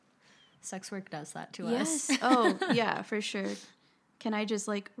 And sex work does that to us. Oh, yeah, for sure. Can I just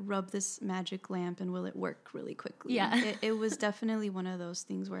rub this magic lamp and will it work really quickly? Yeah. It was definitely one of those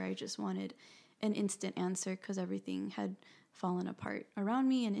things where I just wanted an instant answer because everything had fallen apart around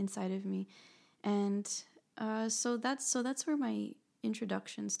me and inside of me. And so that's where my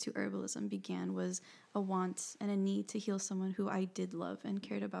introductions to herbalism began, was a want and a need to heal someone who I did love and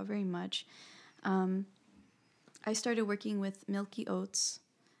cared about very much. I started working with milky oats.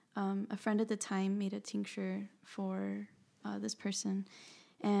 A friend at the time made a tincture for this person,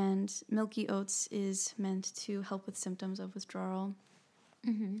 and milky oats is meant to help with symptoms of withdrawal.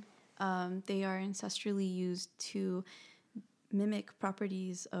 They are ancestrally used to mimic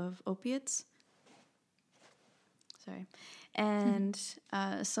properties of opiates. Sorry. And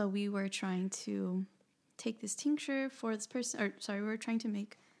so we were trying to take this tincture for this person, we were trying to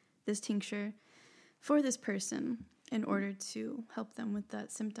make this tincture for this person in order to help them with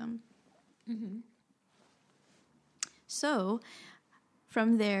that symptom. So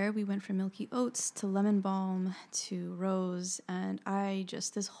from there, we went from milky oats to lemon balm to rose, and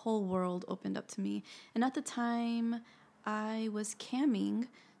this whole world opened up to me. And at the time, I was camming,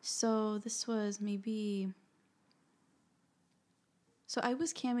 so this was So I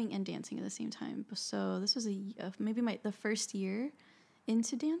was camming and dancing at the same time. So this was maybe the first year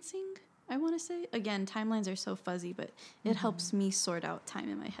into dancing, I want to say. Again, timelines are so fuzzy, but it helps me sort out time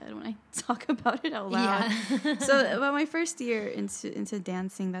in my head when I talk about it out loud. Yeah. So about my first year into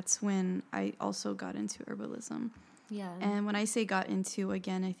dancing, that's when I also got into herbalism. Yeah. And when I say got into,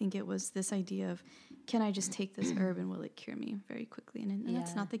 again, I think it was this idea of, can I just take this herb and will it cure me very quickly? And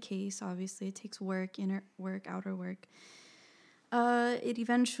that's not the case, obviously. It takes work, inner work, outer work. It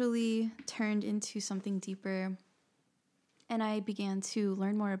eventually turned into something deeper, and I began to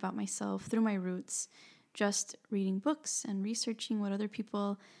learn more about myself through my roots, just reading books and researching what other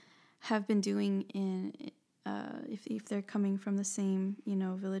people have been doing if they're coming from the same,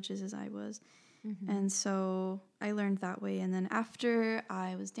 villages as I was. And so I learned that way. And then after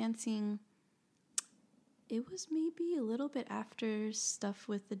I was dancing, it was maybe a little bit after stuff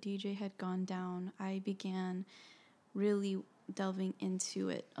with the DJ had gone down, I began really delving into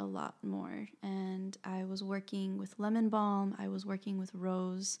it a lot more. And I was working with lemon balm, I was working with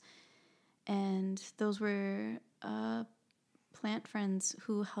rose, and those were plant friends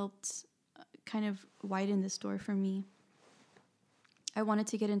who helped kind of widen this door for me. I wanted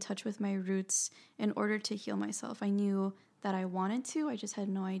to get in touch with my roots in order to heal myself. I knew that I wanted to, I just had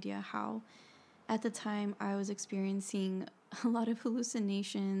no idea how. At the time, I was experiencing a lot of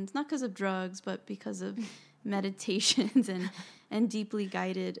hallucinations, not because of drugs, but because of meditations and deeply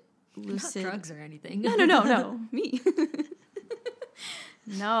guided lucid. Not drugs or anything. No, me.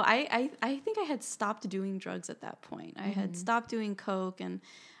 No, I think I had stopped doing drugs at that point. I had stopped doing coke, and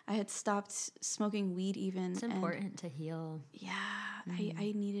I had stopped smoking weed even. It's important to heal. Yeah,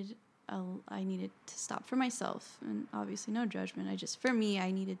 I needed to stop for myself, and obviously no judgment. For me,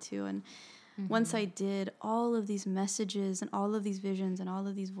 I needed to. And once I did, all of these messages and all of these visions and all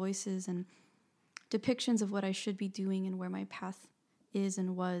of these voices and depictions of what I should be doing and where my path is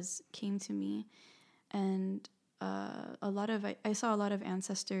and was came to me. And I saw a lot of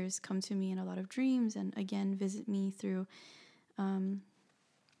ancestors come to me in a lot of dreams, and again visit me through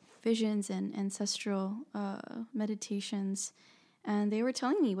visions and ancestral meditations. And they were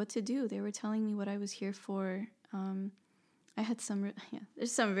telling me what to do. They were telling me what I was here for. I had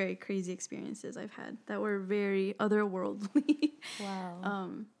there's some very crazy experiences I've had that were very otherworldly. Wow.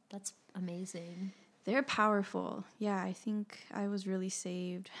 That's amazing. They're powerful. Yeah, I think I was really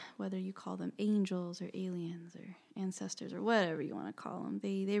saved, whether you call them angels or aliens or ancestors or whatever you want to call them.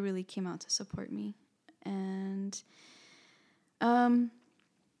 They really came out to support me. And a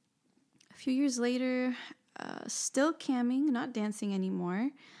few years later, still camming, not dancing anymore.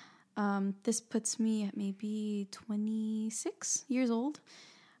 This puts me at maybe 26 years old.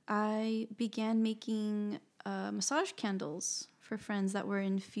 I began making massage candles for friends that were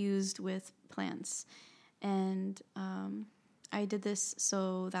infused with plants. And I did this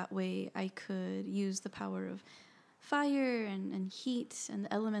so that way I could use the power of fire and heat and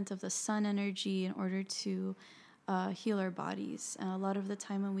the element of the sun energy in order to heal our bodies. And a lot of the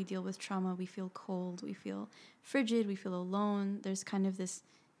time when we deal with trauma, we feel cold, we feel frigid, we feel alone. There's kind of this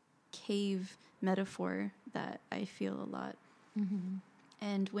cave metaphor that I feel a lot.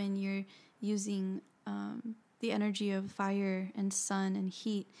 And when you're using the energy of fire and sun and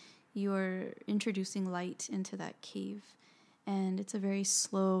heat, you're introducing light into that cave. And it's a very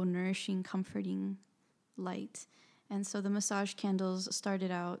slow, nourishing, comforting light. And so the massage candles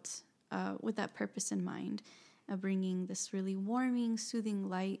started out with that purpose in mind, bringing this really warming, soothing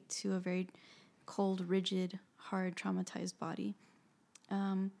light to a very cold, rigid, hard, traumatized body.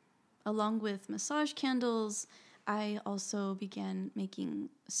 Along with massage candles, I also began making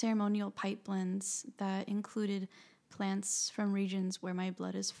ceremonial pipe blends that included plants from regions where my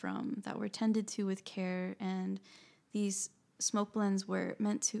blood is from that were tended to with care. And these smoke blends were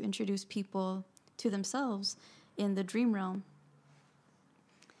meant to introduce people to themselves in the dream realm.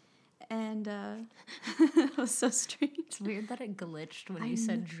 And it was so strange. It's weird that it glitched when you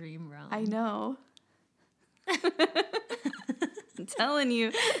said dream realm. I know. I'm telling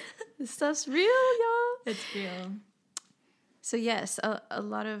you, this stuff's real, y'all. It's real. So yes, a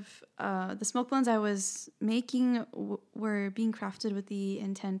lot of the smoke blends I was making were being crafted with the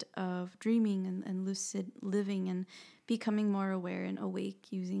intent of dreaming and lucid living and becoming more aware and awake,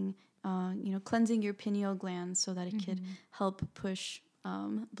 using cleansing your pineal gland so that it could help push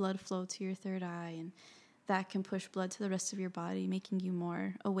blood flow to your third eye, and that can push blood to the rest of your body, making you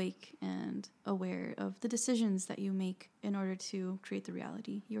more awake and aware of the decisions that you make in order to create the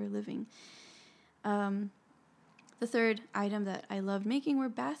reality you're living. The third item that I loved making were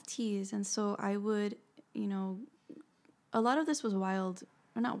bath teas. And so I would, a lot of this was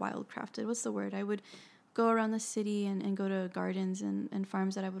not wild crafted. What's the word? I would go around the city and go to gardens and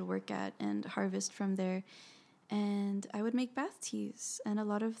farms that I would work at and harvest from there. And I would make bath teas. And a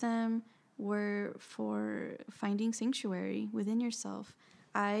lot of them were for finding sanctuary within yourself.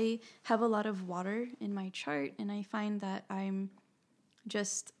 I have a lot of water in my chart, and I find that I'm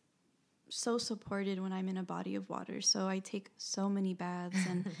just so supported when I'm in a body of water. So I take so many baths,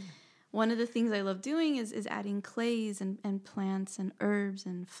 and one of the things I love doing is adding clays and plants and herbs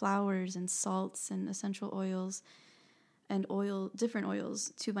and flowers and salts and essential oils and different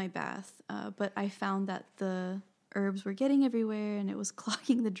oils to my bath. But I found that the herbs were getting everywhere and it was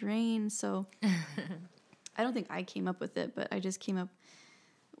clogging the drain. So I don't think I came up with it, but I just came up,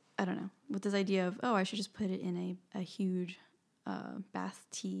 I don't know, with this idea of, I should just put it in a huge bath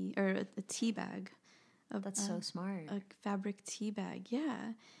tea or a tea bag. That's so smart. A fabric tea bag.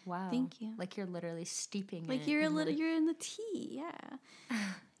 Yeah. Wow. Thank you. Like you're literally steeping like it. You're in the tea. Yeah.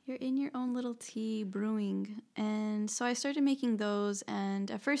 You're in your own little tea brewing. And so I started making those,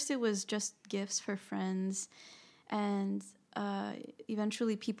 and at first it was just gifts for friends, and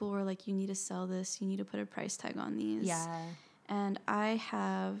eventually people were like, you need to sell this, you need to put a price tag on these. Yeah. And I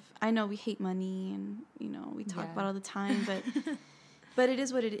know we hate money, and we talk about it all the time, but it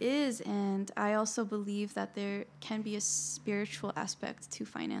is what it is. And I also believe that there can be a spiritual aspect to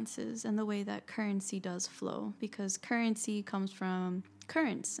finances and the way that currency does flow, because currency comes from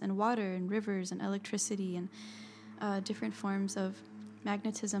currents and water and rivers and electricity and different forms of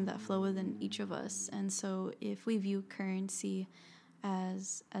magnetism that flow within each of us. And so if we view currency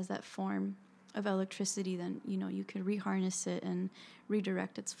as that form of electricity, then you could reharness it and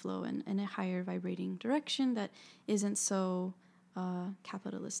redirect its flow in a higher vibrating direction that isn't so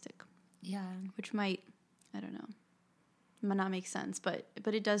capitalistic. Yeah. Which might not make sense, but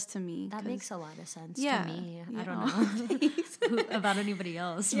it does to me. That makes a lot of sense to me. I don't know about anybody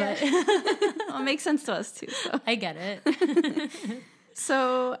else, but well, it makes sense to us too. So. I get it.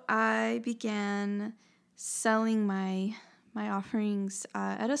 So I began selling my offerings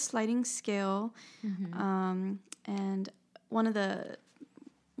at a sliding scale, and one of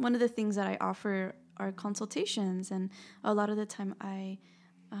the things that I offer are consultations, and a lot of the time I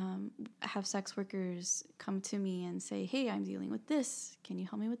have sex workers come to me and say, hey, I'm dealing with this, can you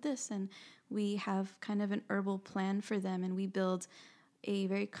help me with this? And we have kind of an herbal plan for them, and we build a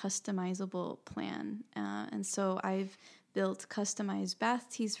very customizable plan. And so I've built customized bath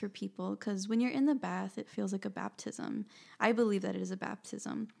teas for people, because when you're in the bath, it feels like a baptism. I believe that it is a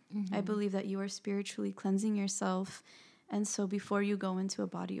baptism. I believe that you are spiritually cleansing yourself. And so before you go into a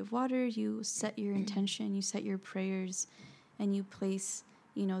body of water, you set your intention, you set your prayers, and you place,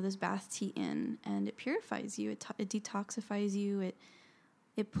 this bath tea in, and it purifies you. It detoxifies you.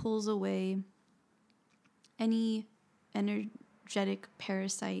 It pulls away any energetic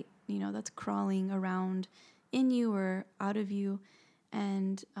parasite, that's crawling around in you or out of you,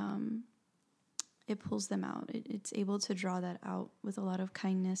 and it pulls them out. It's able to draw that out with a lot of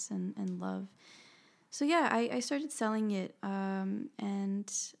kindness and love. So yeah, I started selling it,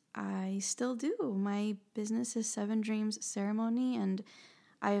 and I still do. My business is 7 Dreams Ceremony, and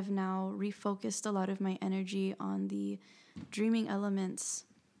I have now refocused a lot of my energy on the dreaming elements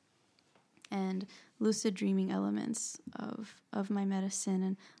and lucid dreaming elements of my medicine,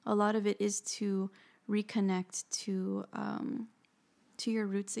 and a lot of it is to reconnect to your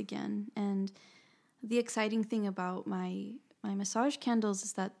roots again. And the exciting thing about my massage candles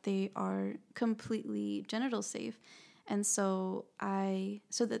is that they are completely genital safe, and so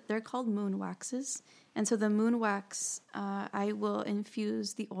that they're called moon waxes. And so the moon wax, I will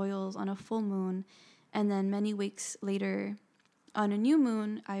infuse the oils on a full moon, and then many weeks later, on a new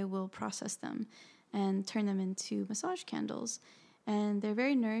moon, I will process them and turn them into massage candles. And they're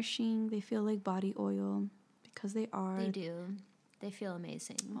very nourishing. They feel like body oil, because they are. They do. They feel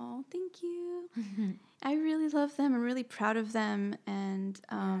amazing. Oh, thank you. I really love them. I'm really proud of them. And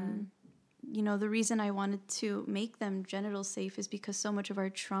the reason I wanted to make them genital safe is because so much of our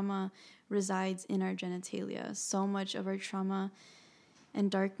trauma resides in our genitalia. So much of our trauma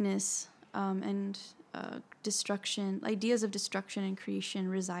and darkness and destruction, ideas of destruction and creation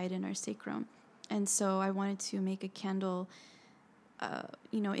reside in our sacrum. And so I wanted to make a candle,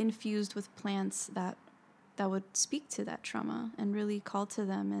 infused with plants that would speak to that trauma and really call to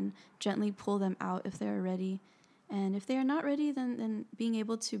them and gently pull them out if they're ready. And if they are not ready, then being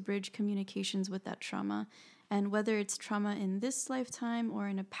able to bridge communications with that trauma. And whether it's trauma in this lifetime or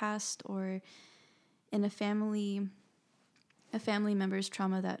in a past or in a family member's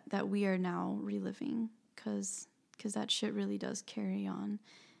trauma that we are now reliving, because that shit really does carry on.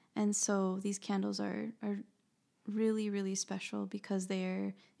 And so these candles are really, really special because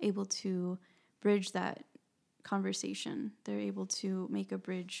they're able to bridge that conversation. They're able to make a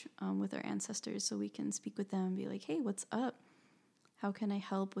bridge with our ancestors so we can speak with them and be like, hey, what's up? How can I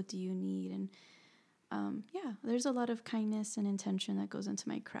help? What do you need? And there's a lot of kindness and intention that goes into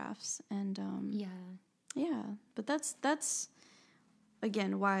my crafts. And but that's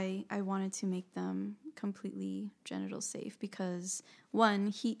again why I wanted to make them completely genital safe, because one,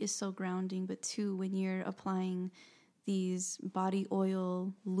 heat is so grounding, but two, when you're applying these body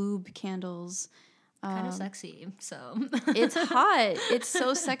oil lube candles, kind of sexy, so it's hot. It's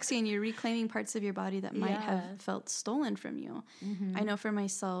so sexy, and you're reclaiming parts of your body that might have felt stolen from you. Mm-hmm. I know for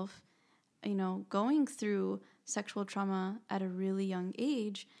myself, going through sexual trauma at a really young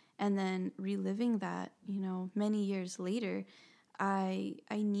age and then reliving that, many years later, I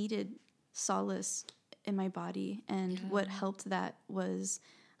needed solace in my body, and what helped that was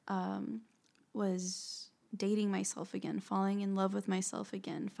dating myself again, falling in love with myself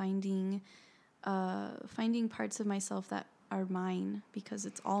again, finding parts of myself that are mine, because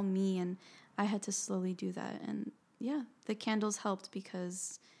it's all me, and I had to slowly do that. And the candles helped,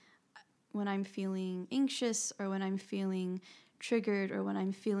 because when I'm feeling anxious or when I'm feeling triggered or when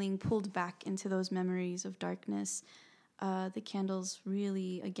I'm feeling pulled back into those memories of darkness, the candles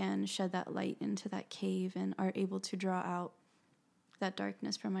really, again, shed that light into that cave and are able to draw out that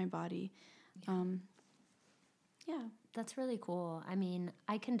darkness from my body. That's really cool. I mean,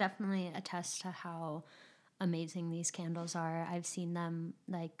 I can definitely attest to how amazing these candles are. I've seen them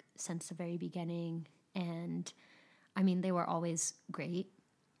since the very beginning, and I mean, they were always great.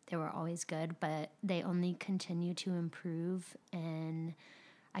 They were always good, but they only continue to improve, and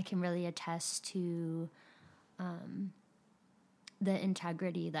I can really attest to the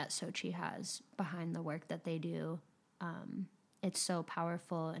integrity that Xóchitl has behind the work that they do. It's so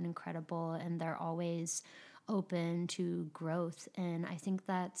powerful and incredible, and they're always open to growth. And I think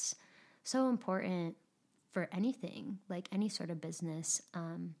that's so important for anything, like any sort of business.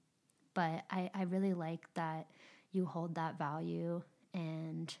 But I really like that you hold that value,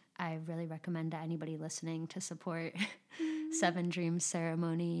 and I really recommend to anybody listening to support Seven Dreams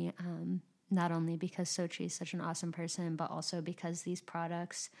Ceremony, not only because Xóchitl is such an awesome person, but also because these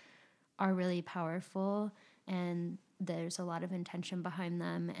products are really powerful and there's a lot of intention behind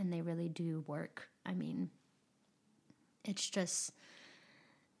them, and they really do work. I mean, it's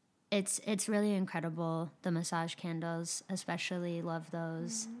really incredible. The massage candles, especially, love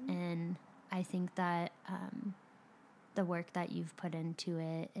those. Mm-hmm. And I think that the work that you've put into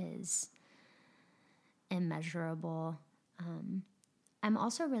it is immeasurable. I'm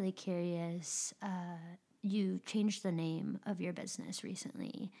also really curious, you changed the name of your business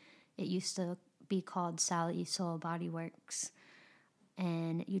recently. It used to be called Sally Soul Body Works,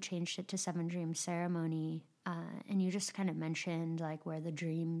 and you changed it to Seven Dreams Ceremony. And you just kind of mentioned where the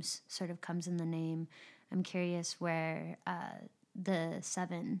dreams sort of comes in the name. I'm curious where the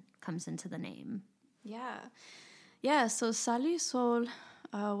seven comes into the name. Yeah. So Sally Soul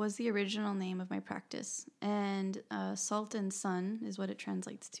was the original name of my practice, and Salt and Sun is what it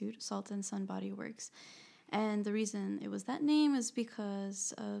translates to. Salt and Sun Body Works. And the reason it was that name is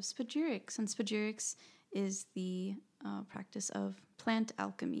because of spagyrics, and spagyrics is the practice of plant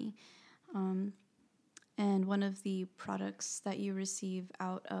alchemy. And one of the products that you receive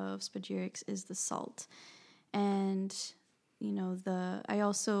out of spagyrics is the salt. And, I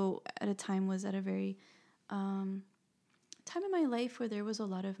also at a time was at a very time in my life where there was a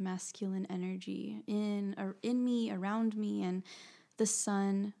lot of masculine energy in me, around me, and the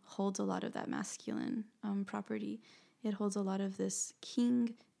sun holds a lot of that masculine property. It holds a lot of this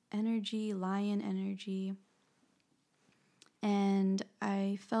king energy, lion energy. And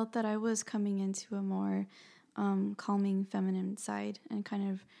I felt that I was coming into a more calming feminine side and kind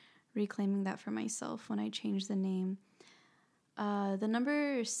of reclaiming that for myself when I changed the name. The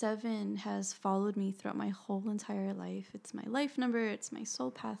number 7 has followed me throughout my whole entire life. It's my life number. It's my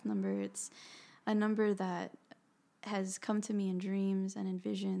soul path number. It's a number that has come to me in dreams and in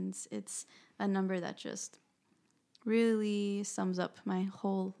visions. It's a number that just really sums up my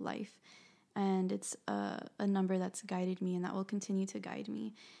whole life. And it's a number that's guided me and that will continue to guide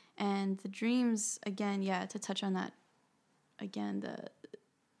me. And the dreams, again, to touch on that, again,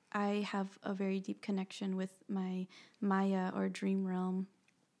 I have a very deep connection with my Maya or dream realm.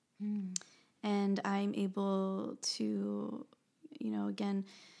 And I'm able to, again,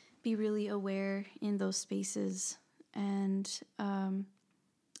 be really aware in those spaces. And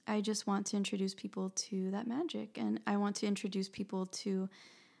I just want to introduce people to that magic. And I want to introduce people to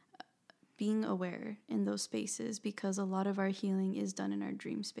being aware in those spaces, because a lot of our healing is done in our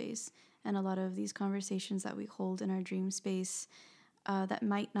dream space. And a lot of these conversations that we hold in our dream space that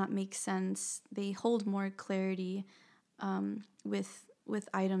might not make sense, they hold more clarity with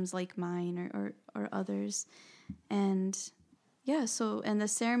items like mine or others. And and the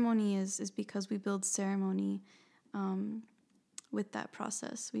ceremony is because we build ceremony with that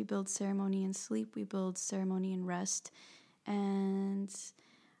process. We build ceremony in sleep, we build ceremony in rest. And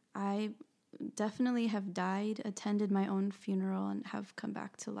I definitely have died, attended my own funeral, and have come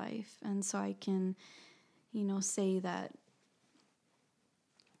back to life. And so I can, say that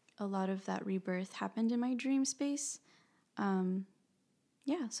a lot of that rebirth happened in my dream space.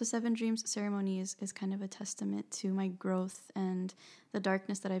 So 7 Dreams ceremony is kind of a testament to my growth and the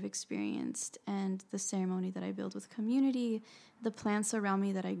darkness that I've experienced, and the ceremony that I build with community, the plants around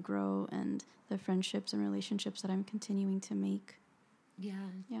me that I grow, and the friendships and relationships that I'm continuing to make. Yeah.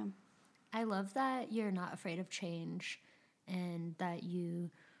 I love that you're not afraid of change, and that you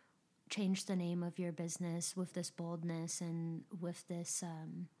change the name of your business with this boldness and with this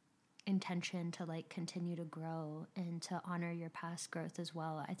intention to continue to grow and to honor your past growth as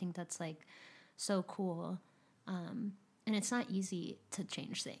well. I think that's so cool. And it's not easy to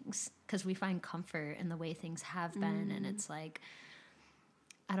change things because we find comfort in the way things have been. And it's I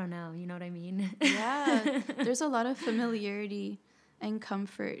don't know, you know what I mean? Yeah, there's a lot of familiarity and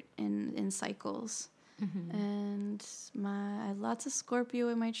comfort in cycles. And I have lots of Scorpio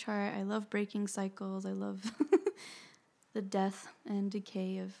in my chart. I love breaking cycles. I love the death and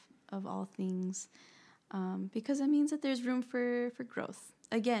decay of all things, because it means that there's room for growth.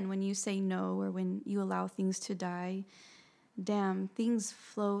 Again, when you say no, or when you allow things to die, things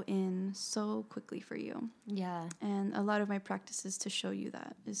flow in so quickly for you. Yeah. And a lot of my practice is to show you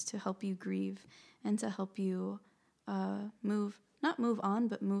that, is to help you grieve and to help you not move on,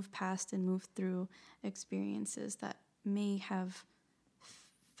 but move past and move through experiences that may have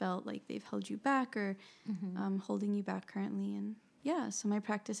felt like they've held you back or holding you back currently. And so my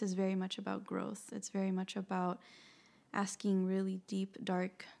practice is very much about growth. It's very much about asking really deep,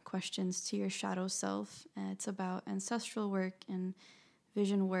 dark questions to your shadow self. And it's about ancestral work and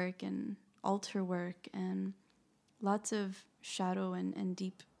vision work and altar work and lots of shadow and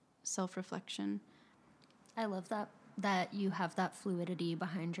deep self-reflection. I love that you have that fluidity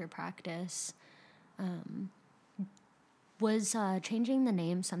behind your practice. Was changing the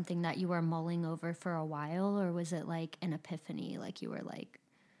name something that you were mulling over for a while, or was it an epiphany? You were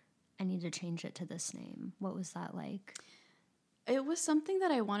I need to change it to this name. What was that like? It was something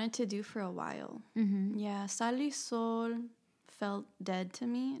that I wanted to do for a while. Yeah, Sal y Sol felt dead to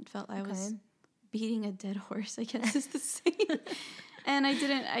me. It felt I was beating a dead horse, I guess is the same. And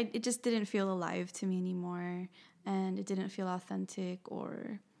it just didn't feel alive to me anymore. And it didn't feel authentic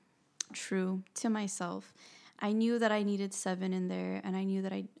or true to myself. I knew that I needed 7 in there, and I knew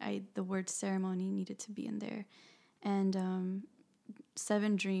that the word ceremony needed to be in there. And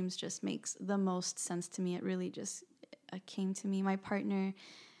 7 Dreams just makes the most sense to me. It really just came to me. My partner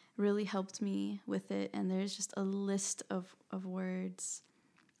really helped me with it, and there's just a list of words.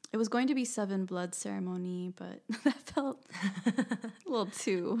 It was going to be 7 Blood Ceremony, but that felt a little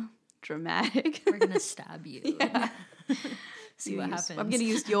too dramatic. We're going to stab you. Yeah. See what happens. I'm going to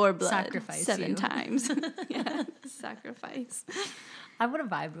use your blood Sacrifice 7 times. Yeah, sacrifice. I would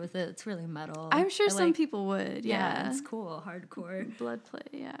have vibed with it. It's really metal. I'm sure some people would. Yeah, it's cool. Hardcore. Blood play,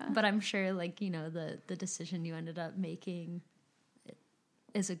 yeah. But I'm sure, the decision you ended up making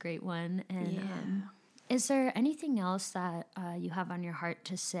is a great one. And is there anything else that you have on your heart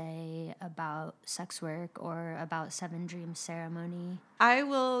to say about sex work or about 7 Dreams ceremony? I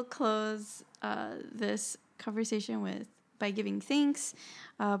will close this conversation by giving thanks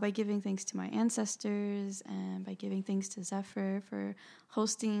to my ancestors, and by giving thanks to Zephyr for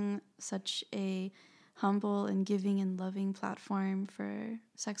hosting such a humble and giving and loving platform for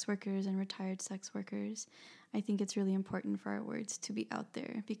sex workers and retired sex workers. I think it's really important for our words to be out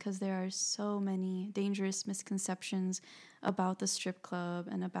there because there are so many dangerous misconceptions about the strip club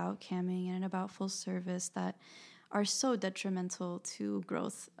and about camming and about full service that are so detrimental to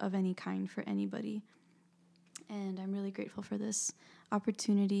growth of any kind for anybody. And I'm really grateful for this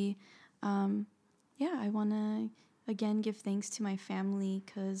opportunity. I want to, again, give thanks to my family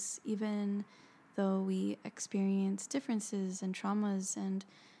because even though we experience differences and traumas and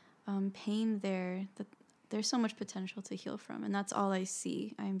pain there, there's so much potential to heal from, and that's all I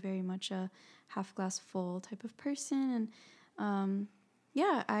see. I'm very much a half glass full type of person, and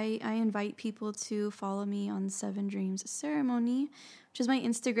I invite people to follow me on 7 Dreams Ceremony, which is my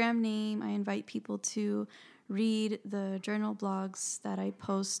Instagram name. I invite people to read the journal blogs that I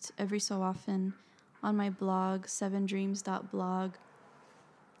post every so often on my blog, 7dreams.blog.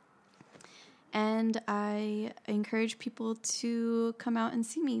 And I encourage people to come out and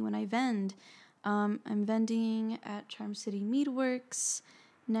see me when I vend. I'm vending at Charm City Meadworks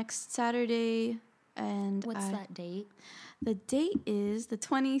next Saturday. And what's that date? The date is the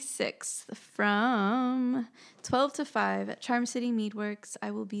 26th from 12 to 5 at Charm City Meadworks.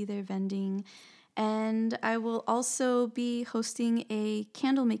 I will be there vending. And I will also be hosting a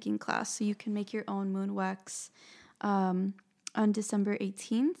candle making class so you can make your own moon wax on December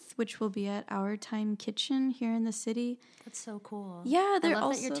 18th, which will be at Our Time Kitchen here in the city. That's so cool. Yeah, I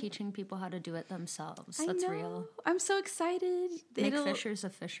love that you're teaching people how to do it themselves. That's real. I'm so excited. Make fishers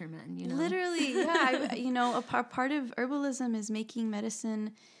of fishermen, you know? Literally, yeah. A part of herbalism is making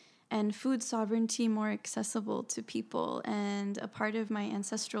medicine and food sovereignty more accessible to people. And a part of my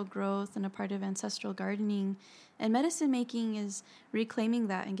ancestral growth and a part of ancestral gardening and medicine making is reclaiming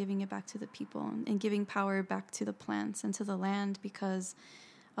that and giving it back to the people and giving power back to the plants and to the land, because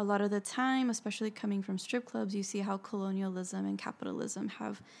a lot of the time, especially coming from strip clubs, you see how colonialism and capitalism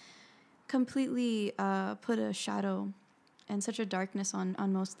have completely put a shadow and such a darkness on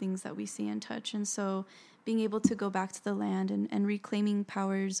most things that we see and touch. And so being able to go back to the land and reclaiming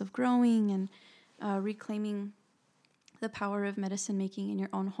powers of growing and reclaiming the power of medicine making in your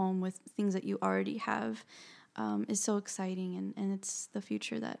own home with things that you already have is so exciting. And it's the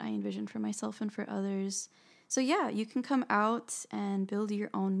future that I envision for myself and for others. So yeah, you can come out and build your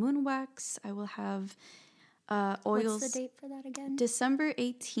own moon wax. I will have oils. What's the date for that again? December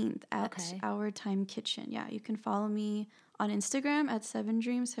 18th at Our Time Kitchen. Yeah, you can follow me on Instagram at 7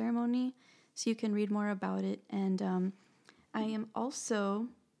 Dream Ceremony so you can read more about it. And I am also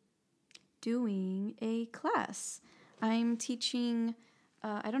doing a class. I'm teaching,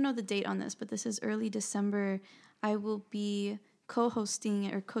 I don't know the date on this, but this is early December. I will be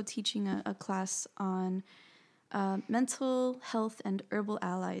co-hosting or co-teaching a class on mental health and herbal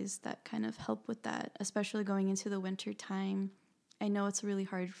allies that kind of help with that, especially going into the winter time. I know it's really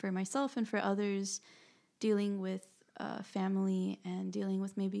hard for myself and for others dealing with family and dealing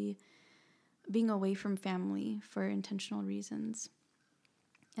with maybe being away from family for intentional reasons.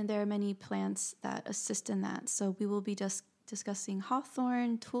 And there are many plants that assist in that. So we will be just discussing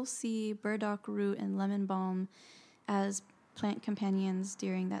hawthorn, tulsi, burdock root, and lemon balm as plant companions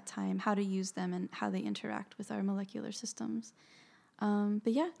during that time, how to use them and how they interact with our molecular systems.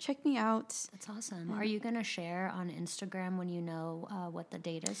 But yeah, check me out. That's awesome. Are you going to share on Instagram when you know what the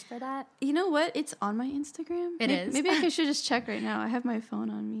date is for that? You know what? It's on my Instagram. It is. Maybe I should just check right now. I have my phone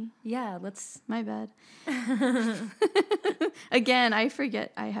on me. Yeah, let's. My bad. Again, I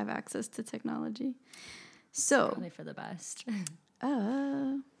forget I have access to technology. So probably for the best.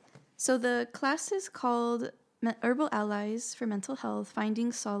 So the class is called Herbal Allies for Mental Health,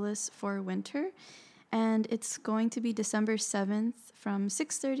 Finding Solace for Winter. And it's going to be December 7th from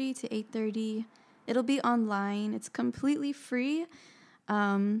 6:30 to 8:30. It'll be online. It's completely free.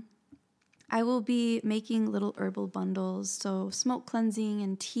 I will be making little herbal bundles, so smoke cleansing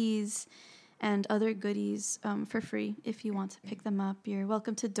and teas and other goodies for free. If you want to pick them up, you're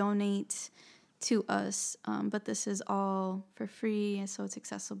welcome to donate to us. But this is all for free, so it's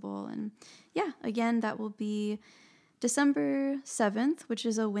accessible. And yeah, again, that will be December 7th, which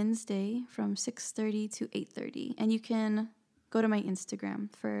is a Wednesday from 6:30 to 8:30. And you can go to my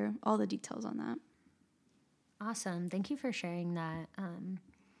Instagram for all the details on that. Awesome. Thank you for sharing that.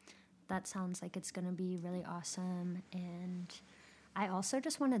 That sounds like it's going to be really awesome. And I also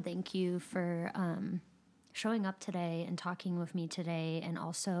just want to thank you for showing up today and talking with me today, and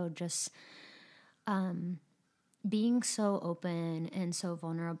also just being so open and so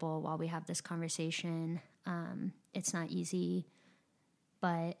vulnerable while we have this conversation. It's not easy,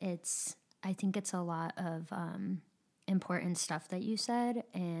 but I think it's a lot of important stuff that you said,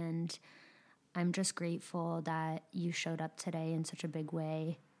 and I'm just grateful that you showed up today in such a big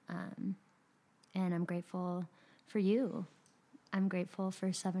way. And I'm grateful for you. I'm grateful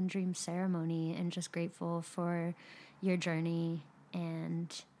for Seven Dreams Ceremony and just grateful for your journey.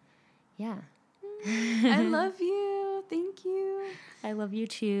 And yeah. I love you. Thank you. I love you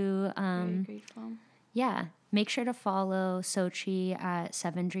too. Very grateful. Yeah. Make sure to follow Xóchitl at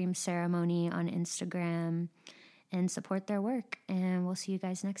Seven Dreams Ceremony on Instagram and support their work. And we'll see you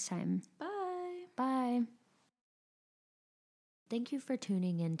guys next time. Bye. Bye. Thank you for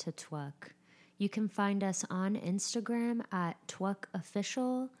tuning in to TWUK. You can find us on Instagram at TWUK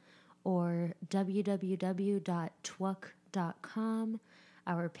Official or www.twuk.com.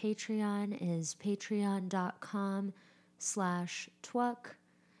 Our Patreon is patreon.com/TWUK.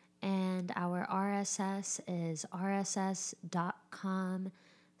 And our RSS is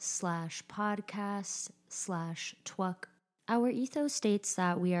rss.com/podcast/TWUK. Our ethos states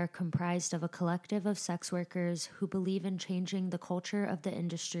that we are comprised of a collective of sex workers who believe in changing the culture of the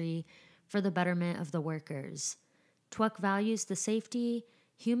industry for the betterment of the workers. TWUK values the safety,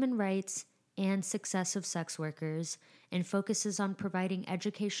 human rights, and success of sex workers and focuses on providing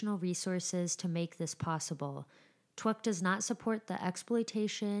educational resources to make this possible. TWUK does not support the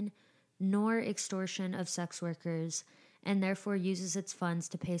exploitation nor extortion of sex workers and therefore uses its funds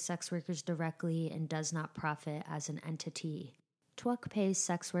to pay sex workers directly and does not profit as an entity. TWUK pays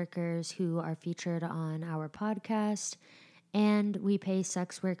sex workers who are featured on our podcast, and we pay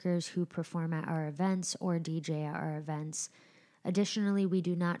sex workers who perform at our events or DJ at our events. Additionally, we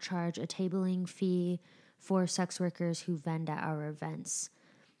do not charge a tabling fee for sex workers who vend at our events.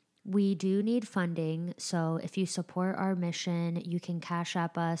 We do need funding, so if you support our mission, you can Cash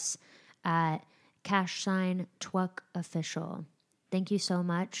App us at #TWUK Official. Thank you so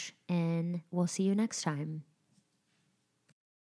much, and we'll see you next time.